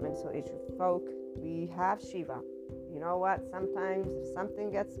Enlightenment Soul Age Group folk, we have Shiva. You know what? Sometimes if something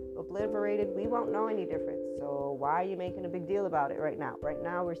gets obliterated, we won't know any difference. So why are you making a big deal about it right now? Right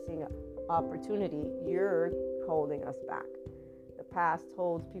now, we're seeing an opportunity. You're holding us back. The past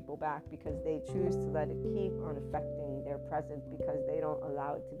holds people back because they choose to let it keep on affecting their present, because they don't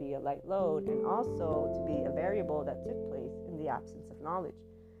allow it to be a light load, and also to be a variable that took place in the absence of knowledge.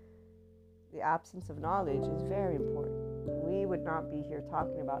 The absence of knowledge is very important. We would not be here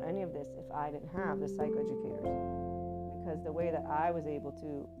talking about any of this if I didn't have the psychoeducators. Because the way that I was able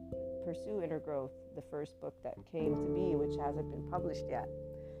to pursue Inner Growth, the first book that came to be, which hasn't been published yet,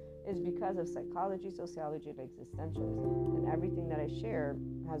 is because of psychology, sociology, and existentialism. And everything that I share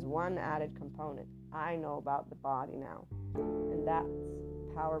has one added component. I know about the body now. And that's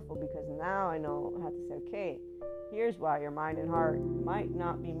powerful, because now I know how to say, okay, here's why your mind and heart might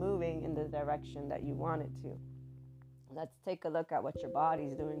not be moving in the direction that you want it to. Let's take a look at what your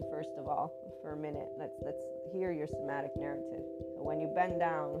body's doing first of all for a minute. Let's hear your somatic narrative. So when you bend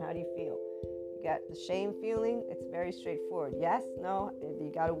down, how do you feel? You get the shame feeling. It's very straightforward. Yes, no, if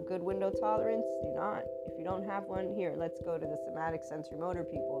you got a good window tolerance, do not. If you don't have one, here, let's go to the somatic sensory motor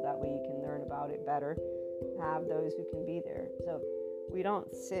people. That way you can learn about it better. Have those who can be there. So we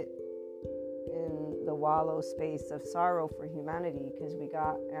don't sit in the wallow space of sorrow for humanity, because we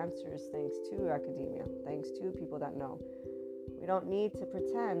got answers thanks to academia, thanks to people that know. We don't need to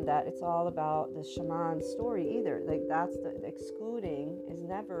pretend that it's all about the shaman story either. Like, that's the excluding is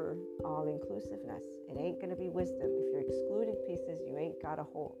never all inclusiveness. It ain't going to be wisdom. If you're excluding pieces, you ain't got a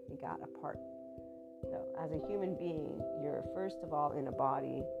whole, you got a part. So as a human being, you're first of all in a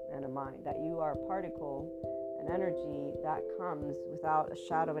body and a mind, that you are a particle, an energy that comes without a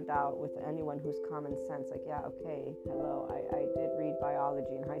shadow of a doubt with anyone who's common sense. Like, yeah, okay, hello, I did read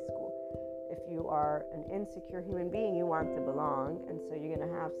biology in high school. If you are an insecure human being, you want to belong, and so you're going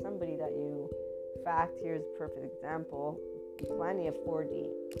to have somebody that you, in fact, here's a perfect example, plenty of 4D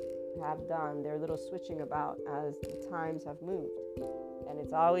have done their little switching about as the times have moved. And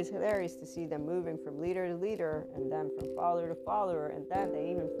it's always hilarious to see them moving from leader to leader, and then from follower to follower, and then they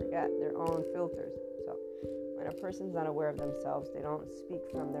even forget their own filters. So when a person's not aware of themselves, they don't speak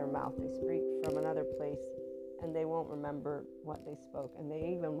from their mouth, they speak from another place, and they won't remember what they spoke, and they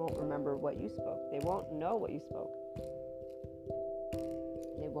even won't remember what you spoke. They won't know what you spoke.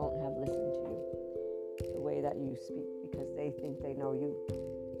 They won't have listened to you the way that you speak, because they think they know you.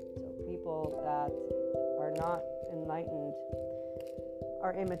 So people that are not enlightened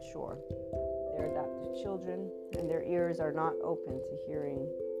are immature. They're adoptive children, and their ears are not open to hearing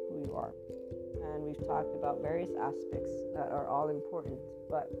who you are. And we've talked about various aspects that are all important,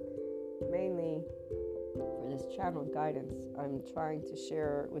 but mainly for this channel guidance, I'm trying to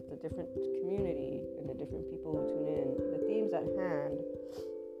share with the different community and the different people who tune in. The themes at hand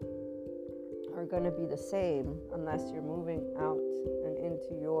are going to be the same unless you're moving out and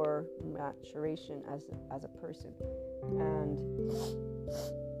into your maturation as a person. And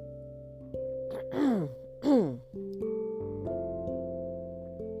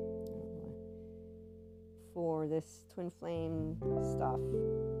for this twin flame stuff,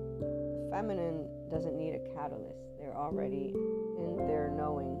 the feminine doesn't need a catalyst. They're already in their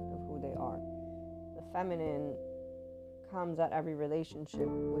knowing of who they are. The feminine comes at every relationship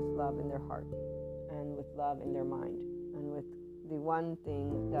with love in their heart and with love in their mind, and with the one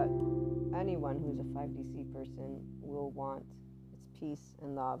thing that anyone who's a 5DC person will want, it's peace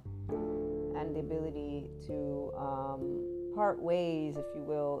and love, and the ability to part ways, if you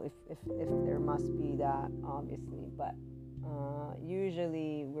will, if there must be that, obviously, but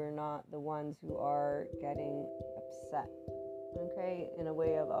usually we're not the ones who are getting upset, okay, in a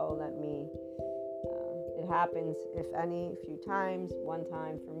way of, oh, let me, it happens, if any, a few times, one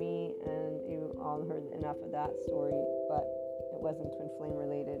time for me, and you all heard enough of that story, but it wasn't twin flame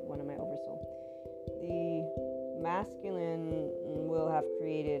related, one of my oversoul. The masculine will have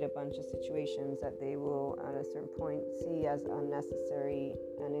created a bunch of situations that they will at a certain point see as unnecessary,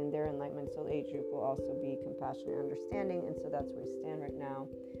 and in their Enlightenment Soul Age Group will also be compassionate and understanding, and so that's where we stand right now.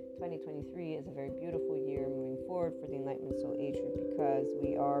 2023 is a very beautiful year moving forward for the Enlightenment Soul Age Group, because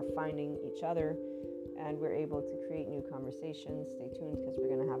we are finding each other and we're able to create new conversations. Stay tuned because we're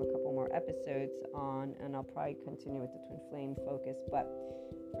going to have a couple more episodes on, and I'll probably continue with the twin flame focus. But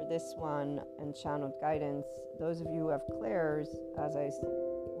for this one and channeled guidance, those of you who have clairs, as I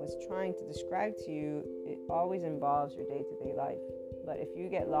was trying to describe to you, it always involves your day-to-day life. But if you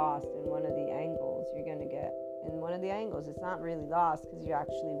get lost in one of the angles, you're going to get in one of the angles. It's not really lost because you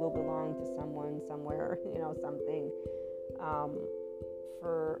actually will belong to someone, somewhere, something.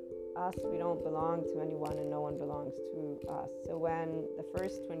 For us, we don't belong to anyone and no one belongs to us. So when the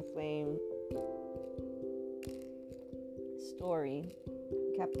first twin flame story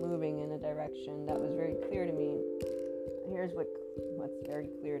kept moving in a direction that was very clear to me, here's what's very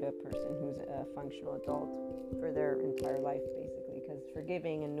clear to a person who's a functional adult for their entire life, basically, because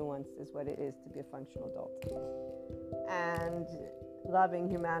forgiving and nuanced is what it is to be a functional adult. And loving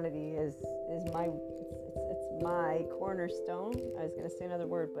humanity is my cornerstone. I was going to say another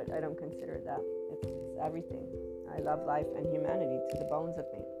word, but I don't consider it that. It's everything. I love life and humanity to the bones of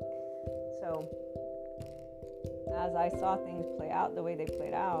me. So as I saw things play out the way they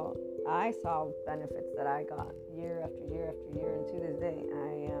played out, I saw benefits that I got year after year after year, and to this day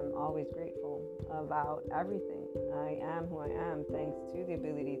I am always grateful about everything. I am who I am thanks to the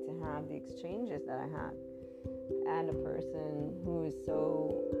ability to have the exchanges that I had, and a person who is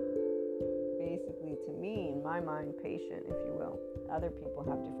so basically, to me, in my mind, patient, if you will. Other people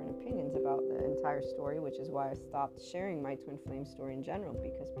have different opinions about the entire story, which is why I stopped sharing my twin flame story in general,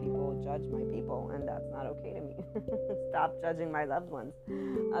 because people judge my people, and that's not okay to me. Stop judging my loved ones.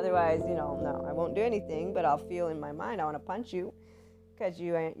 Otherwise, no, I won't do anything, but I'll feel in my mind I want to punch you because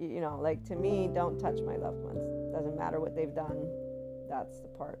to me, don't touch my loved ones. Doesn't matter what they've done. That's the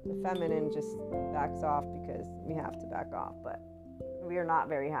part. The feminine just backs off because we have to back off, but we are not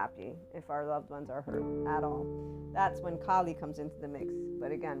very happy if our loved ones are hurt at all. That's when Kali comes into the mix.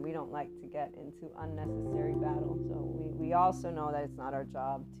 But again, we don't like to get into unnecessary battle. So we also know that it's not our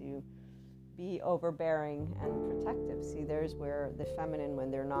job to be overbearing and protective. See, there's where the feminine, when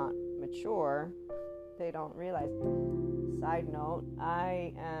they're not mature, they don't realize. Side note,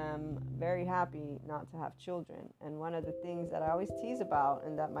 I am very happy not to have children. And one of the things that I always tease about,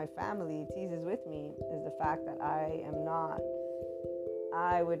 and that my family teases with me, is the fact that I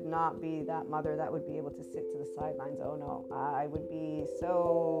would not be that mother that would be able to sit to the sidelines. Oh no, I would be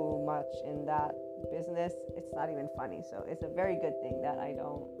so much in that business. It's not even funny. So it's a very good thing that I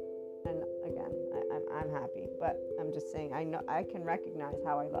don't. And again, I'm happy, but I'm just saying, I know I can recognize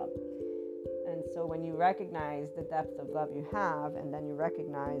how I love. And so when you recognize the depth of love you have, and then you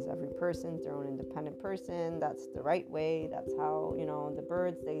recognize every person's their own independent person, that's the right way. That's how, the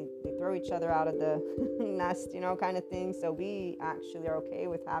birds, they throw each other out of the nest, kind of thing. So we actually are okay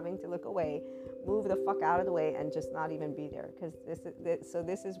with having to look away, move the fuck out of the way, and just not even be there. Because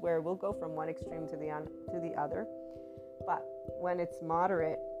this is where we'll go from one extreme to the other. But when it's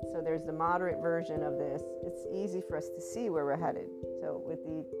moderate, so there's the moderate version of this, it's easy for us to see where we're headed. So with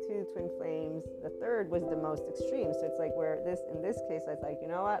the two twin flames, the third was the most extreme. So it's like in this case, I was like, you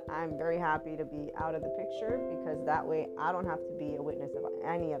know what? I'm very happy to be out of the picture, because that way I don't have to be a witness of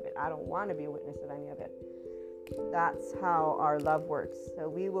any of it. I don't want to be a witness of any of it. That's how our love works. So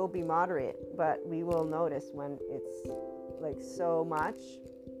we will be moderate, but we will notice when it's like so much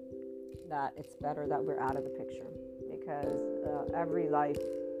that it's better that we're out of the picture. Because every life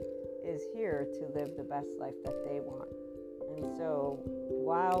is here to live the best life that they want. And so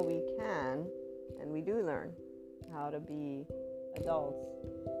while we can, and we do learn how to be adults,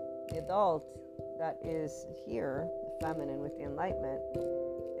 the adult that is here, the feminine with the enlightenment,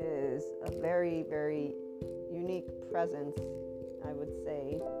 is a very, very unique presence, I would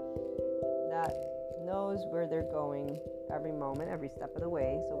say, that knows where they're going every moment, every step of the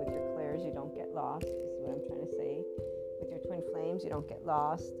way. So with your clairs, you don't get lost. This is what I'm trying to say. With your twin flames, you don't get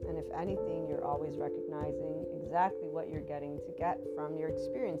lost. And if anything, you're always recognizing exactly what you're getting to get from your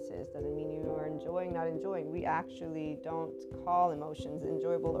experiences. Doesn't mean you are enjoying, not enjoying. We actually don't call emotions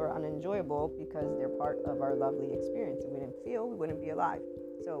enjoyable or unenjoyable because they're part of our lovely experience. If we didn't feel, we wouldn't be alive.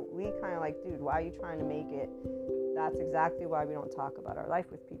 So we kind of like, dude, why are you trying to make it? That's exactly why we don't talk about our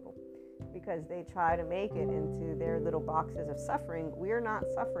life with people. Because they try to make it into their little boxes of suffering. We're not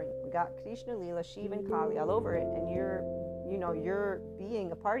suffering. We got Krishna, Leela, Shiva, and Kali all over it, and you're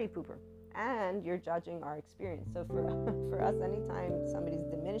being a party pooper, and you're judging our experience. So for us, anytime somebody's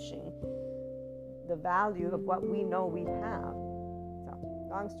diminishing the value of what we know we have. So,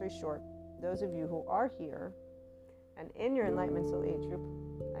 long story short, those of you who are here and in your Enlightenment Soul Age group,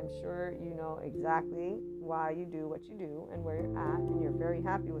 I'm sure you know exactly why you do what you do and where you're at, and you're very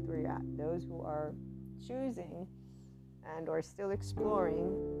happy with where you're at. Those who are choosing and or still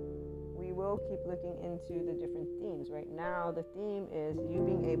exploring, we we will keep looking into the different themes. Right now, the theme is you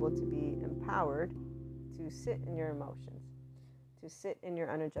being able to be empowered to sit in your emotions, to sit in your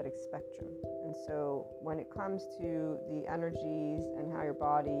energetic spectrum. And so when it comes to the energies and how your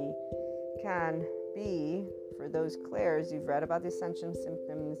body can be, for those clairs, you've read about the ascension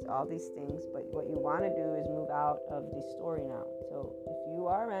symptoms, all these things, but what you want to do is move out of the story now. So if you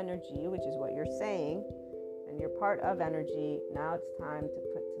are energy, which is what you're saying, and you're part of energy, now it's time to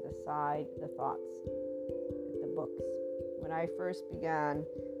put to the side the thoughts, the books. When I first began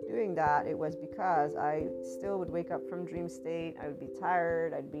doing that, it was because I still would wake up from dream state. I would be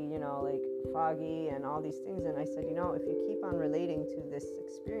tired. I'd be, like foggy and all these things. And I said, if you keep on relating to this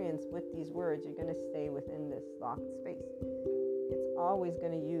experience with these words, you're going to stay within this locked space. It's always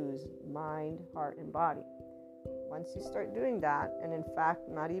going to use mind, heart, and body. Once you start doing that, and in fact,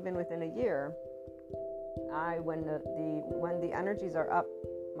 not even within a year, when the energies are up,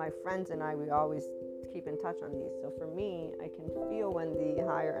 my friends and I, we always keep in touch on these. So for me, I can feel when the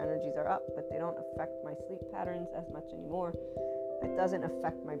higher energies are up, but they don't affect my sleep patterns as much anymore. It doesn't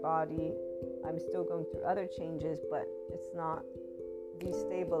affect my body. I'm still going through other changes, but it's not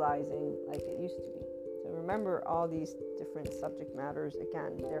destabilizing like it used to be. So remember all these different subject matters.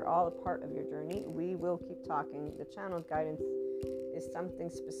 Again, they're all a part of your journey. We will keep talking. The channeled guidance is something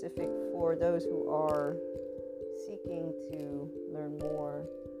specific for those who are seeking to learn more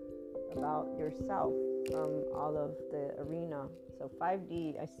about yourself from all of the arena. So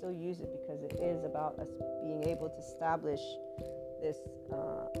 5D, I still use it because it is about us being able to establish this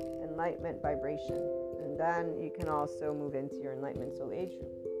enlightenment vibration. And then you can also move into your enlightenment soul age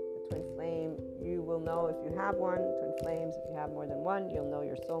group. The twin flame, you will know if you have one. Twin flames, if you have more than one, you'll know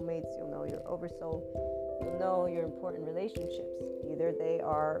your soulmates, you'll know your oversoul, you'll know your important relationships. Either they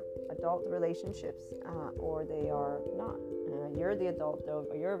are adult relationships or they are not. You're the adult of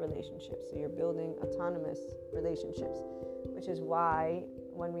your relationship, so you're building autonomous relationships, which is why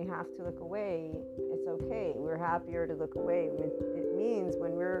when we have to look away, it's okay. We're happier to look away. It means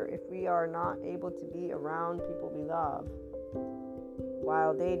if we are not able to be around people we love,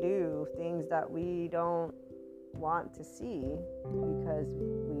 while they do things that we don't want to see, because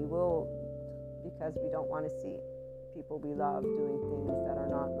we don't want to see people we love doing things that are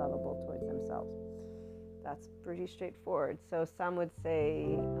not lovable towards themselves. That's pretty straightforward. So some would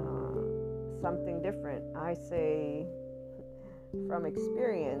say something different. I say, from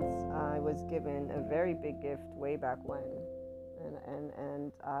experience, I was given a very big gift way back when,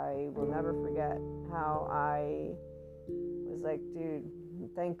 and I will never forget how I was like, dude,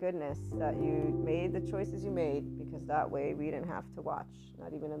 thank goodness that you made the choices you made, because that way we didn't have to watch,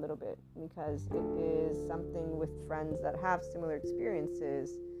 not even a little bit, because it is something with friends that have similar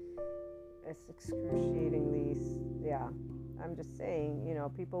experiences. It's excruciatingly, I'm just saying,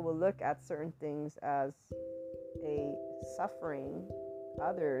 people will look at certain things as a suffering.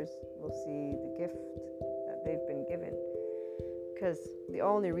 Others will see the gift that they've been given. Because the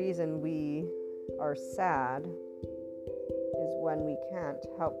only reason we are sad is when we can't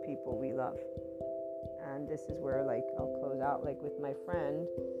help people we love. And this is where, I'll close out, with my friend,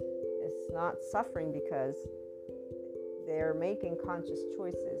 it's not suffering because they're making conscious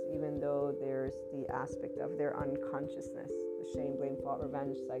choices, even though there's the aspect of their unconsciousness, the shame, blame, fault,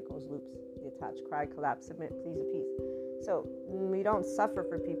 revenge, cycles, loops, the attach, cry, collapse, submit, please, appease. So we don't suffer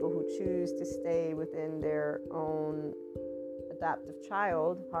for people who choose to stay within their own adaptive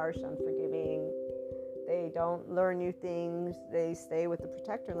child, harsh, unforgiving. They don't learn new things. They stay with the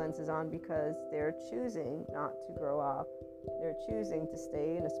protector lenses on because they're choosing not to grow up. They're choosing to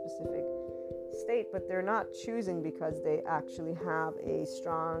stay in a specific state, but they're not choosing because they actually have a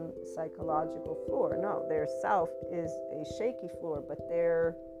strong psychological floor. No, their self is a shaky floor, but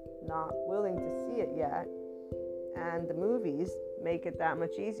they're not willing to see it yet. And the movies make it that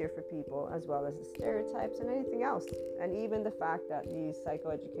much easier for people, as well as the stereotypes and anything else. And even the fact that these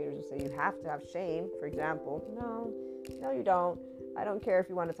psychoeducators will say you have to have shame, for example. No, you don't. I don't care if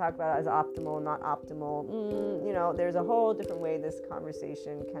you want to talk about it as optimal, not optimal. There's a whole different way this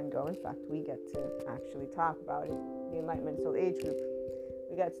conversation can go. In fact, we get to actually talk about it. The Enlightenment Soul Age Group,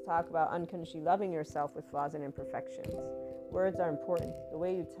 we get to talk about unconsciously loving yourself with flaws and imperfections. Words are important. The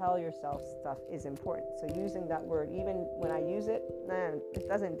way you tell yourself stuff is important. So using that word, even when I use it, it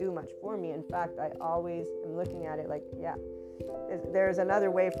doesn't do much for me. In fact, I always am looking at it like, there's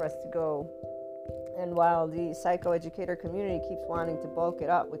another way for us to go. And while the psychoeducator community keeps wanting to bulk it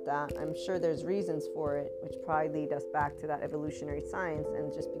up with that, I'm sure there's reasons for it, which probably lead us back to that evolutionary science,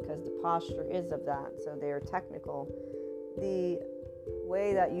 and just because the posture is of that, so they're technical. The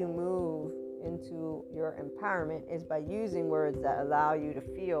way that you move into your empowerment is by using words that allow you to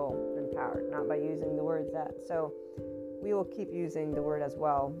feel empowered, not by using the words that. So we will keep using the word as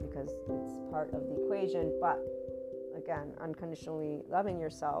well because it's part of the equation. But again, unconditionally loving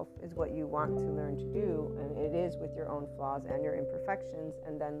yourself is what you want to learn to do, and it is with your own flaws and your imperfections,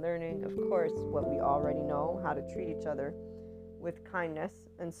 and then learning, of course, what we already know, how to treat each other with kindness.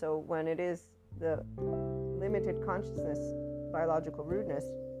 And so when it is the limited consciousness, biological rudeness,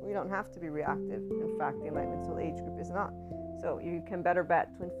 we don't have to be reactive. In fact, the Enlightenment Soul Age group is not. So you can better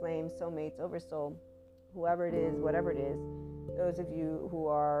bet twin flames, soulmates, oversoul, whoever it is, whatever it is. Those of you who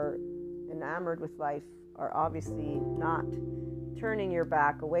are enamored with life are obviously not turning your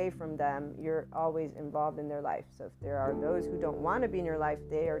back away from them. You're always involved in their life. So if there are those who don't want to be in your life,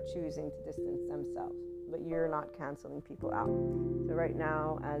 they are choosing to distance themselves. But you're not canceling people out. So right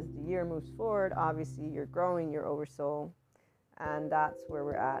now, as the year moves forward, obviously you're growing your oversoul. And that's where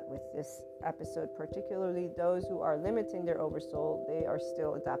we're at with this episode, particularly those who are limiting their oversoul. They are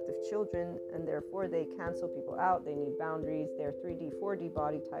still adaptive children, and therefore they cancel people out. They need boundaries. They're 3D, 4D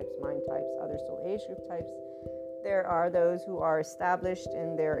body types, mind types, other soul age group types. There are those who are established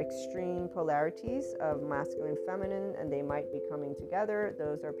in their extreme polarities of masculine, feminine, and they might be coming together.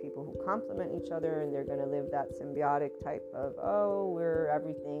 Those are people who complement each other, and they're going to live that symbiotic type of, oh, we're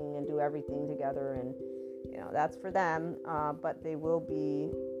everything and do everything together, and that's for them, but they will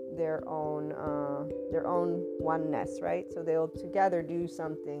be their own oneness, right? So they'll together do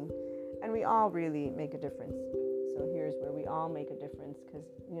something, and we all really make a difference. So here's where we all make a difference, because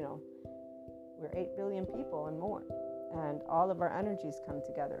we're 8 billion people and more, and all of our energies come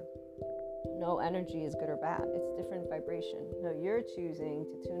together. No energy is good or bad. It's different vibration. No, you're choosing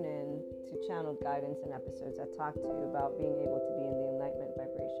to tune in to channeled guidance and episodes that talk to you about being able to be in the enlightenment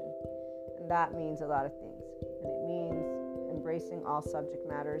vibration. And that means a lot of things. And it means embracing all subject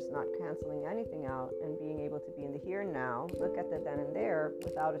matters, not canceling anything out, and being able to be in the here and now, look at the then and there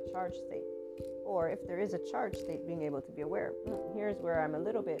without a charged state. Or if there is a charged state, being able to be aware. Here's where I'm a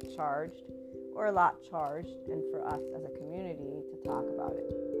little bit charged or a lot charged, and for us as a community to talk about it.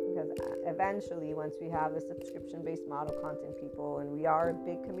 Because eventually, once we have the subscription-based model content people, and we are a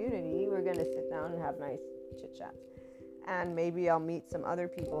big community, we're going to sit down and have nice chit-chats. And maybe I'll meet some other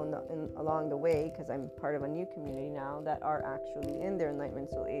people along the way, because I'm part of a new community now that are actually in their Enlightenment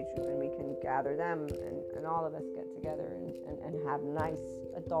Soul Age group, and we can gather them and all of us get together and have nice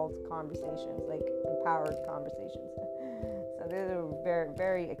adult conversations, like empowered conversations. So these are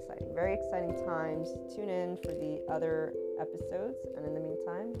very exciting times. Tune in for the other episodes, and in the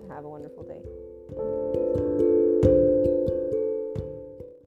meantime, have a wonderful day.